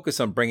with a focus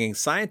on bringing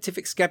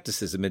scientific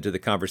skepticism into the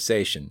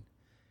conversation.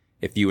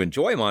 If you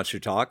enjoy Monster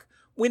Talk,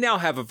 we now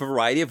have a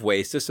variety of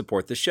ways to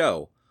support the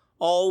show.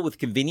 all with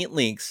convenient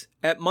links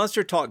at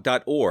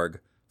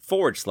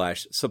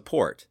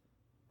monstertalk.org/support.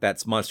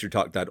 That's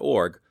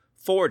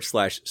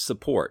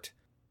monstertalk.org/support.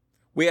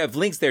 We have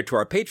links there to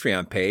our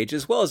Patreon page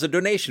as well as a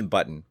donation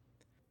button.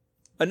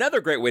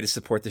 Another great way to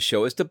support the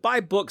show is to buy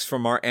books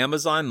from our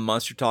Amazon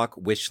Monster Talk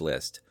wish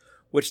list,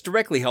 which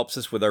directly helps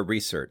us with our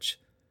research.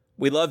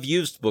 We love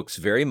used books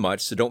very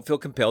much, so don't feel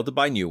compelled to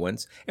buy new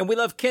ones, and we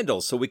love Kindle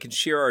so we can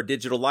share our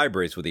digital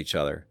libraries with each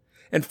other.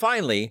 And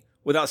finally,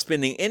 without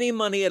spending any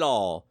money at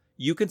all,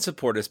 you can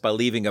support us by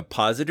leaving a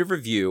positive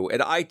review at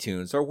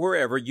iTunes or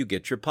wherever you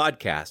get your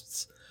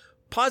podcasts.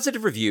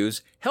 Positive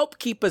reviews help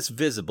keep us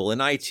visible in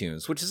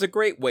iTunes, which is a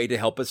great way to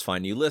help us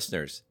find new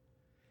listeners.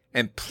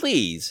 And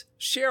please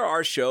share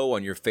our show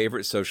on your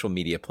favorite social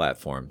media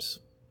platforms.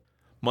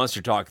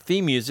 Monster Talk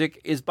theme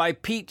music is by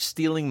Peach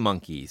Stealing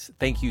Monkeys.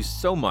 Thank you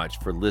so much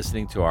for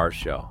listening to our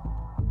show.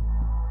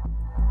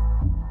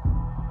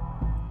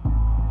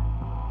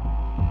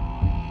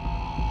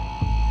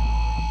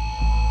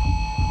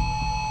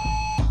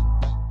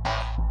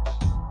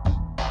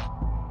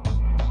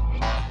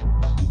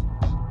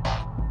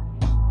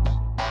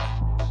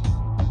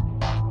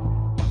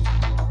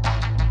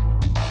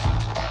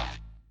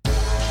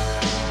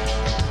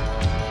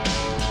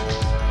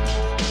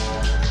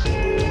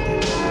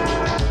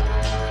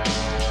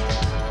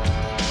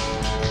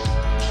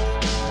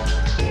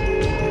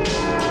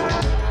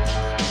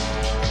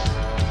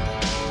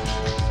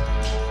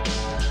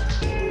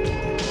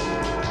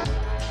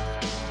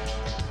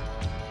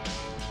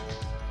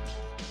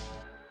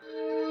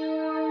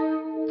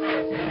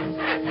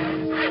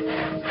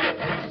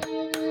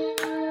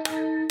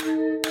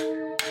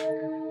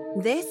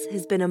 This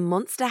has been a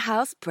Monster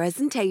House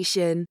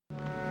presentation.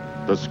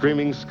 The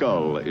Screaming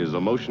Skull is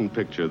a motion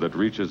picture that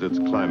reaches its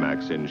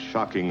climax in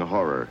shocking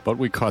horror. But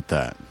we caught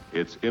that.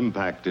 Its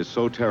impact is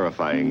so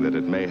terrifying that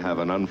it may have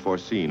an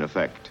unforeseen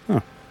effect.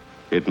 Huh.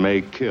 It may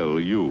kill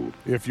you.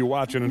 If you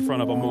watch it in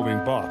front of a moving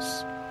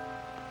bus.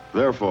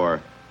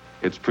 Therefore,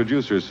 its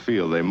producers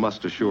feel they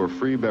must assure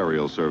free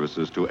burial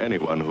services to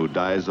anyone who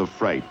dies of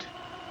fright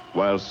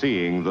while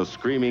seeing The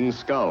Screaming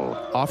Skull.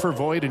 Offer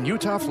void in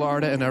Utah,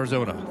 Florida, and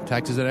Arizona.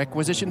 Taxes and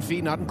acquisition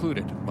fee not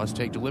included. Must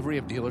take delivery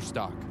of dealer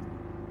stock.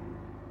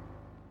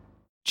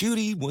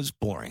 Judy was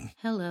boring.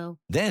 Hello.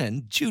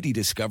 Then Judy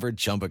discovered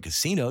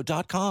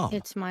ChumbaCasino.com.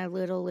 It's my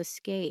little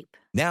escape.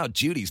 Now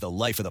Judy's the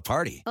life of the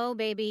party. Oh,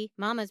 baby,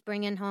 mama's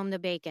bringing home the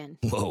bacon.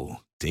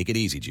 Whoa, take it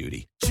easy,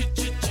 Judy.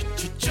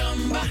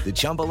 The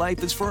Chumba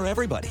life is for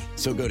everybody.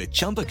 So go to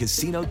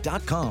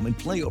ChumbaCasino.com and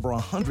play over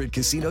 100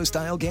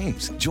 casino-style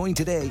games. Join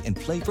today and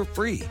play for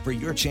free for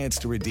your chance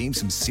to redeem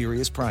some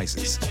serious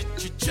prizes.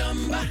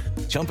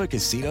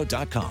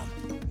 ChumbaCasino.com.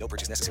 No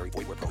purchase necessary.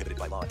 Void where prohibited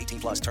by law.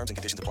 18+ terms and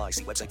conditions apply.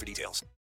 See website for details.